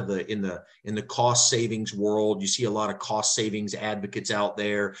lot of in the cost savings world. You see a lot of cost savings advocates out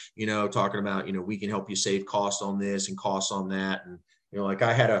there, you know, talking about, you know, we can help you save costs on this and costs on that. And, you know, like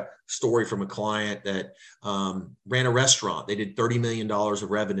I had a story from a client that ran a restaurant. They did $30 million of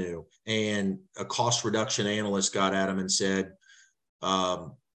revenue, and a cost reduction analyst got at them and said,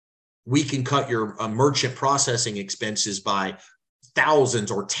 we can cut your merchant processing expenses by thousands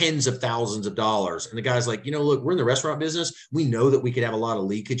or tens of thousands of dollars. And the guy's like, you know, look, we're in the restaurant business. We know that we could have a lot of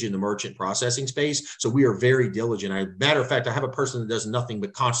leakage in the merchant processing space. So we are very diligent. Matter of fact, I have a person that does nothing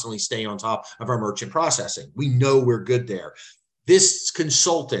but constantly stay on top of our merchant processing. We know we're good there. This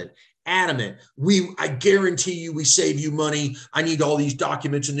consultant, adamant, I guarantee you we save you money. I need all these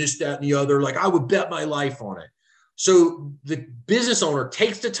documents and this, that, and the other. Like, I would bet my life on it. So the business owner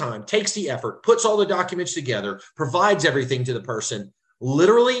takes the time, takes the effort, puts all the documents together, provides everything to the person.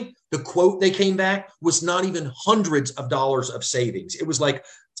 Literally, the quote they came back was not even hundreds of dollars of savings. It was like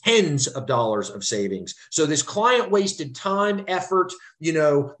tens of dollars of savings. So this client wasted time, effort, you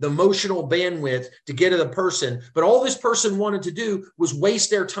know, the emotional bandwidth to get to the person. But all this person wanted to do was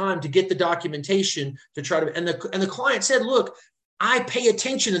waste their time to get the documentation to try to, and the client said, look, I pay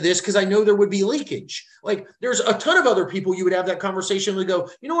attention to this because I know there would be leakage. Like, there's a ton of other people you would have that conversation with, go,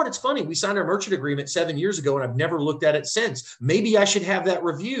 you know what, it's funny. We signed our merchant agreement 7 years ago and I've never looked at it since. Maybe I should have that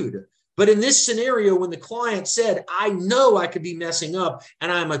reviewed. But in this scenario, when the client said, I know I could be messing up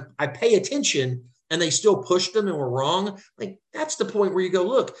and I pay attention, and they still pushed them and were wrong, like, that's the point where you go,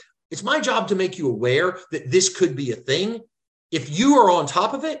 look, it's my job to make you aware that this could be a thing. If you are on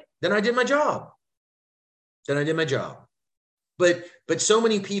top of it, then I did my job. But so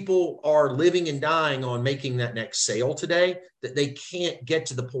many people are living and dying on making that next sale today that they can't get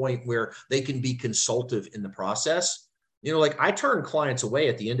to the point where they can be consultative in the process. You know, like, I turned clients away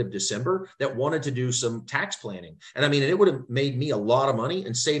at the end of December that wanted to do some tax planning. And I mean, it would have made me a lot of money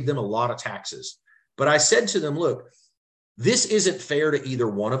and saved them a lot of taxes. But I said to them, look, this isn't fair to either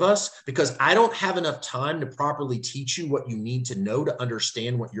one of us because I don't have enough time to properly teach you what you need to know to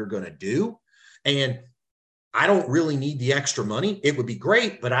understand what you're going to do. And I don't really need the extra money. It would be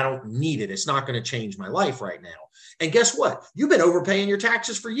great, but I don't need it. It's not going to change my life right now. And guess what? You've been overpaying your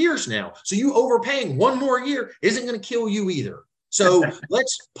taxes for years now. So you overpaying one more year isn't going to kill you either. So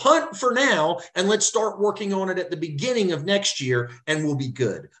let's punt for now and let's start working on it at the beginning of next year and we'll be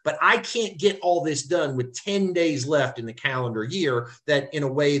good. But I can't get all this done with 10 days left in the calendar year, that in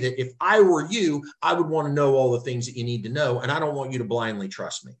a way that if I were you, I would want to know all the things that you need to know. And I don't want you to blindly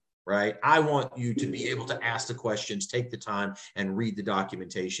trust me. Right? I want you to be able to ask the questions, take the time, and read the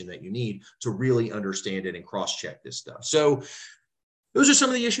documentation that you need to really understand it and cross-check this stuff. So those are some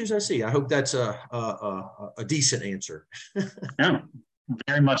of the issues I see. I hope that's a decent answer. Yeah,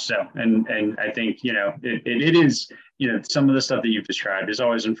 very much so. And I think, it is, some of the stuff that you've described is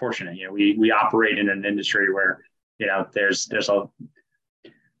always unfortunate. We operate in an industry where, there's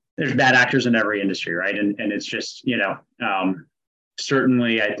bad actors in every industry, right? And it's just,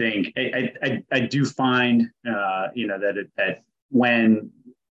 certainly, I think I do find that when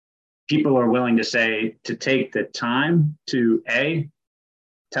people are willing to take the time to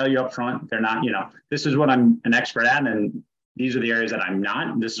tell you up front, they're not, this is what I'm an expert at, and these are the areas that I'm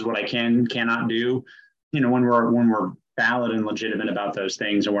not. This is what I cannot do. When we're valid and legitimate about those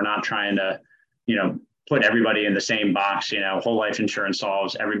things, and we're not trying to, put everybody in the same box. Whole life insurance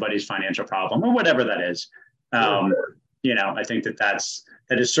solves everybody's financial problem or whatever that is. I think that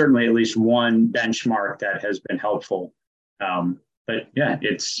is certainly at least one benchmark that has been helpful. But yeah,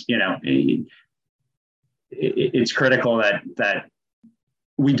 it's, it's critical that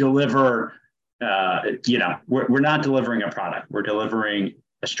we deliver, we're not delivering a product. We're delivering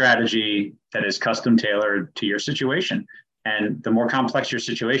a strategy that is custom tailored to your situation. And the more complex your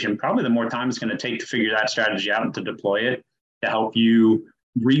situation, probably the more time it's going to take to figure that strategy out and to deploy it to help you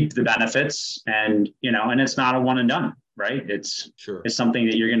reap the benefits. And, and it's not a one and done. Right. It's something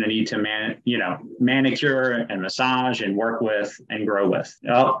that you're going to need to manicure and massage and work with and grow with.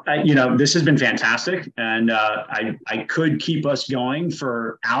 This has been fantastic. And I could keep us going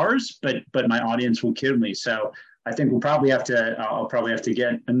for hours, but my audience will kill me. So I think I'll probably have to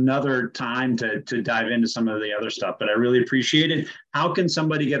get another time to dive into some of the other stuff, but I really appreciate it. How can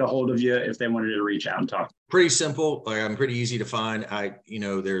somebody get a hold of you if they wanted to reach out and talk? Pretty simple. I'm pretty easy to find. I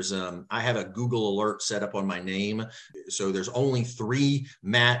have a Google alert set up on my name. So there's only 3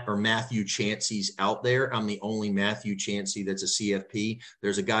 Matt or Matthew Chancey's out there. I'm the only Matthew Chancey that's a CFP.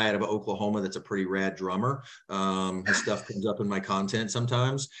 There's a guy out of Oklahoma that's a pretty rad drummer. His stuff comes up in my content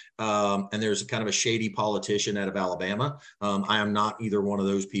sometimes. And there's kind of a shady politician out of Alabama. I am not either one of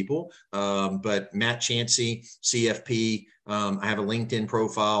those people. But Matt Chancey, CFP. I have a LinkedIn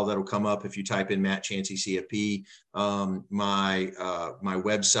profile that'll come up if you type in Matt Chancey CFP. My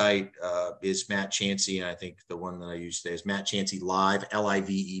website is Matt Chancey, and I think the one that I use today is Matt Chancey Live,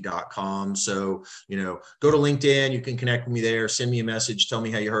 live.com. So, go to LinkedIn. You can connect with me there. Send me a message. Tell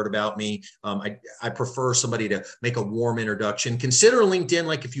me how you heard about me. I prefer somebody to make a warm introduction. Consider LinkedIn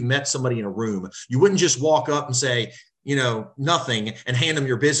like if you met somebody in a room. You wouldn't just walk up and say, nothing and hand them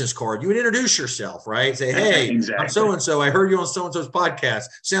your business card. You would introduce yourself, right? Say, hey, exactly. I'm so-and-so. I heard you on so-and-so's podcast.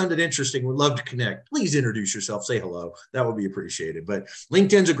 Sounded interesting. Would love to connect. Please introduce yourself. Say hello. That would be appreciated. But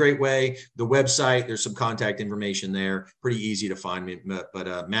LinkedIn's a great way. The website, there's some contact information there. Pretty easy to find me.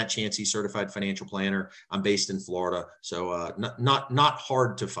 But Matt Chancey, certified financial planner. I'm based in Florida. So not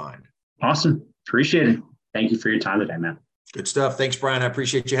hard to find. Awesome. Appreciate it. Thank you for your time today, man. Good stuff. Thanks, Brian. I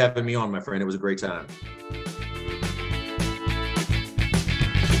appreciate you having me on, my friend. It was a great time.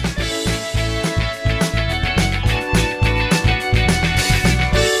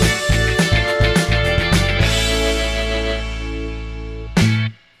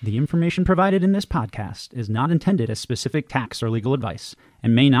 The information provided in this podcast is not intended as specific tax or legal advice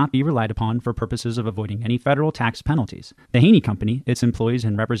and may not be relied upon for purposes of avoiding any federal tax penalties. The Haney Company, its employees,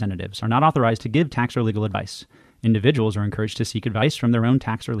 and representatives are not authorized to give tax or legal advice. Individuals are encouraged to seek advice from their own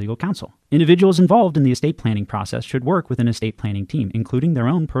tax or legal counsel. Individuals involved in the estate planning process should work with an estate planning team, including their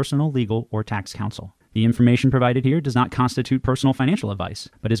own personal, legal, or tax counsel. The information provided here does not constitute personal financial advice,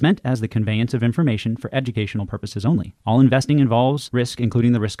 but is meant as the conveyance of information for educational purposes only. All investing involves risk,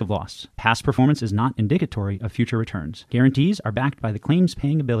 including the risk of loss. Past performance is not indicatory of future returns. Guarantees are backed by the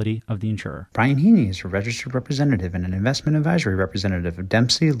claims-paying ability of the insurer. Brian Haney is a registered representative and an investment advisory representative of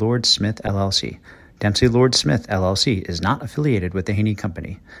Dempsey Lord Smith, LLC. Dempsey Lord Smith, LLC is not affiliated with the Haney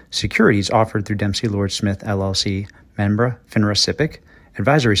Company. Securities offered through Dempsey Lord Smith, LLC, member FINRA SIPC.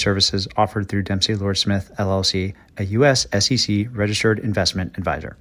 Advisory services offered through Dempsey Lord Smith, LLC, a U.S. SEC registered investment advisor.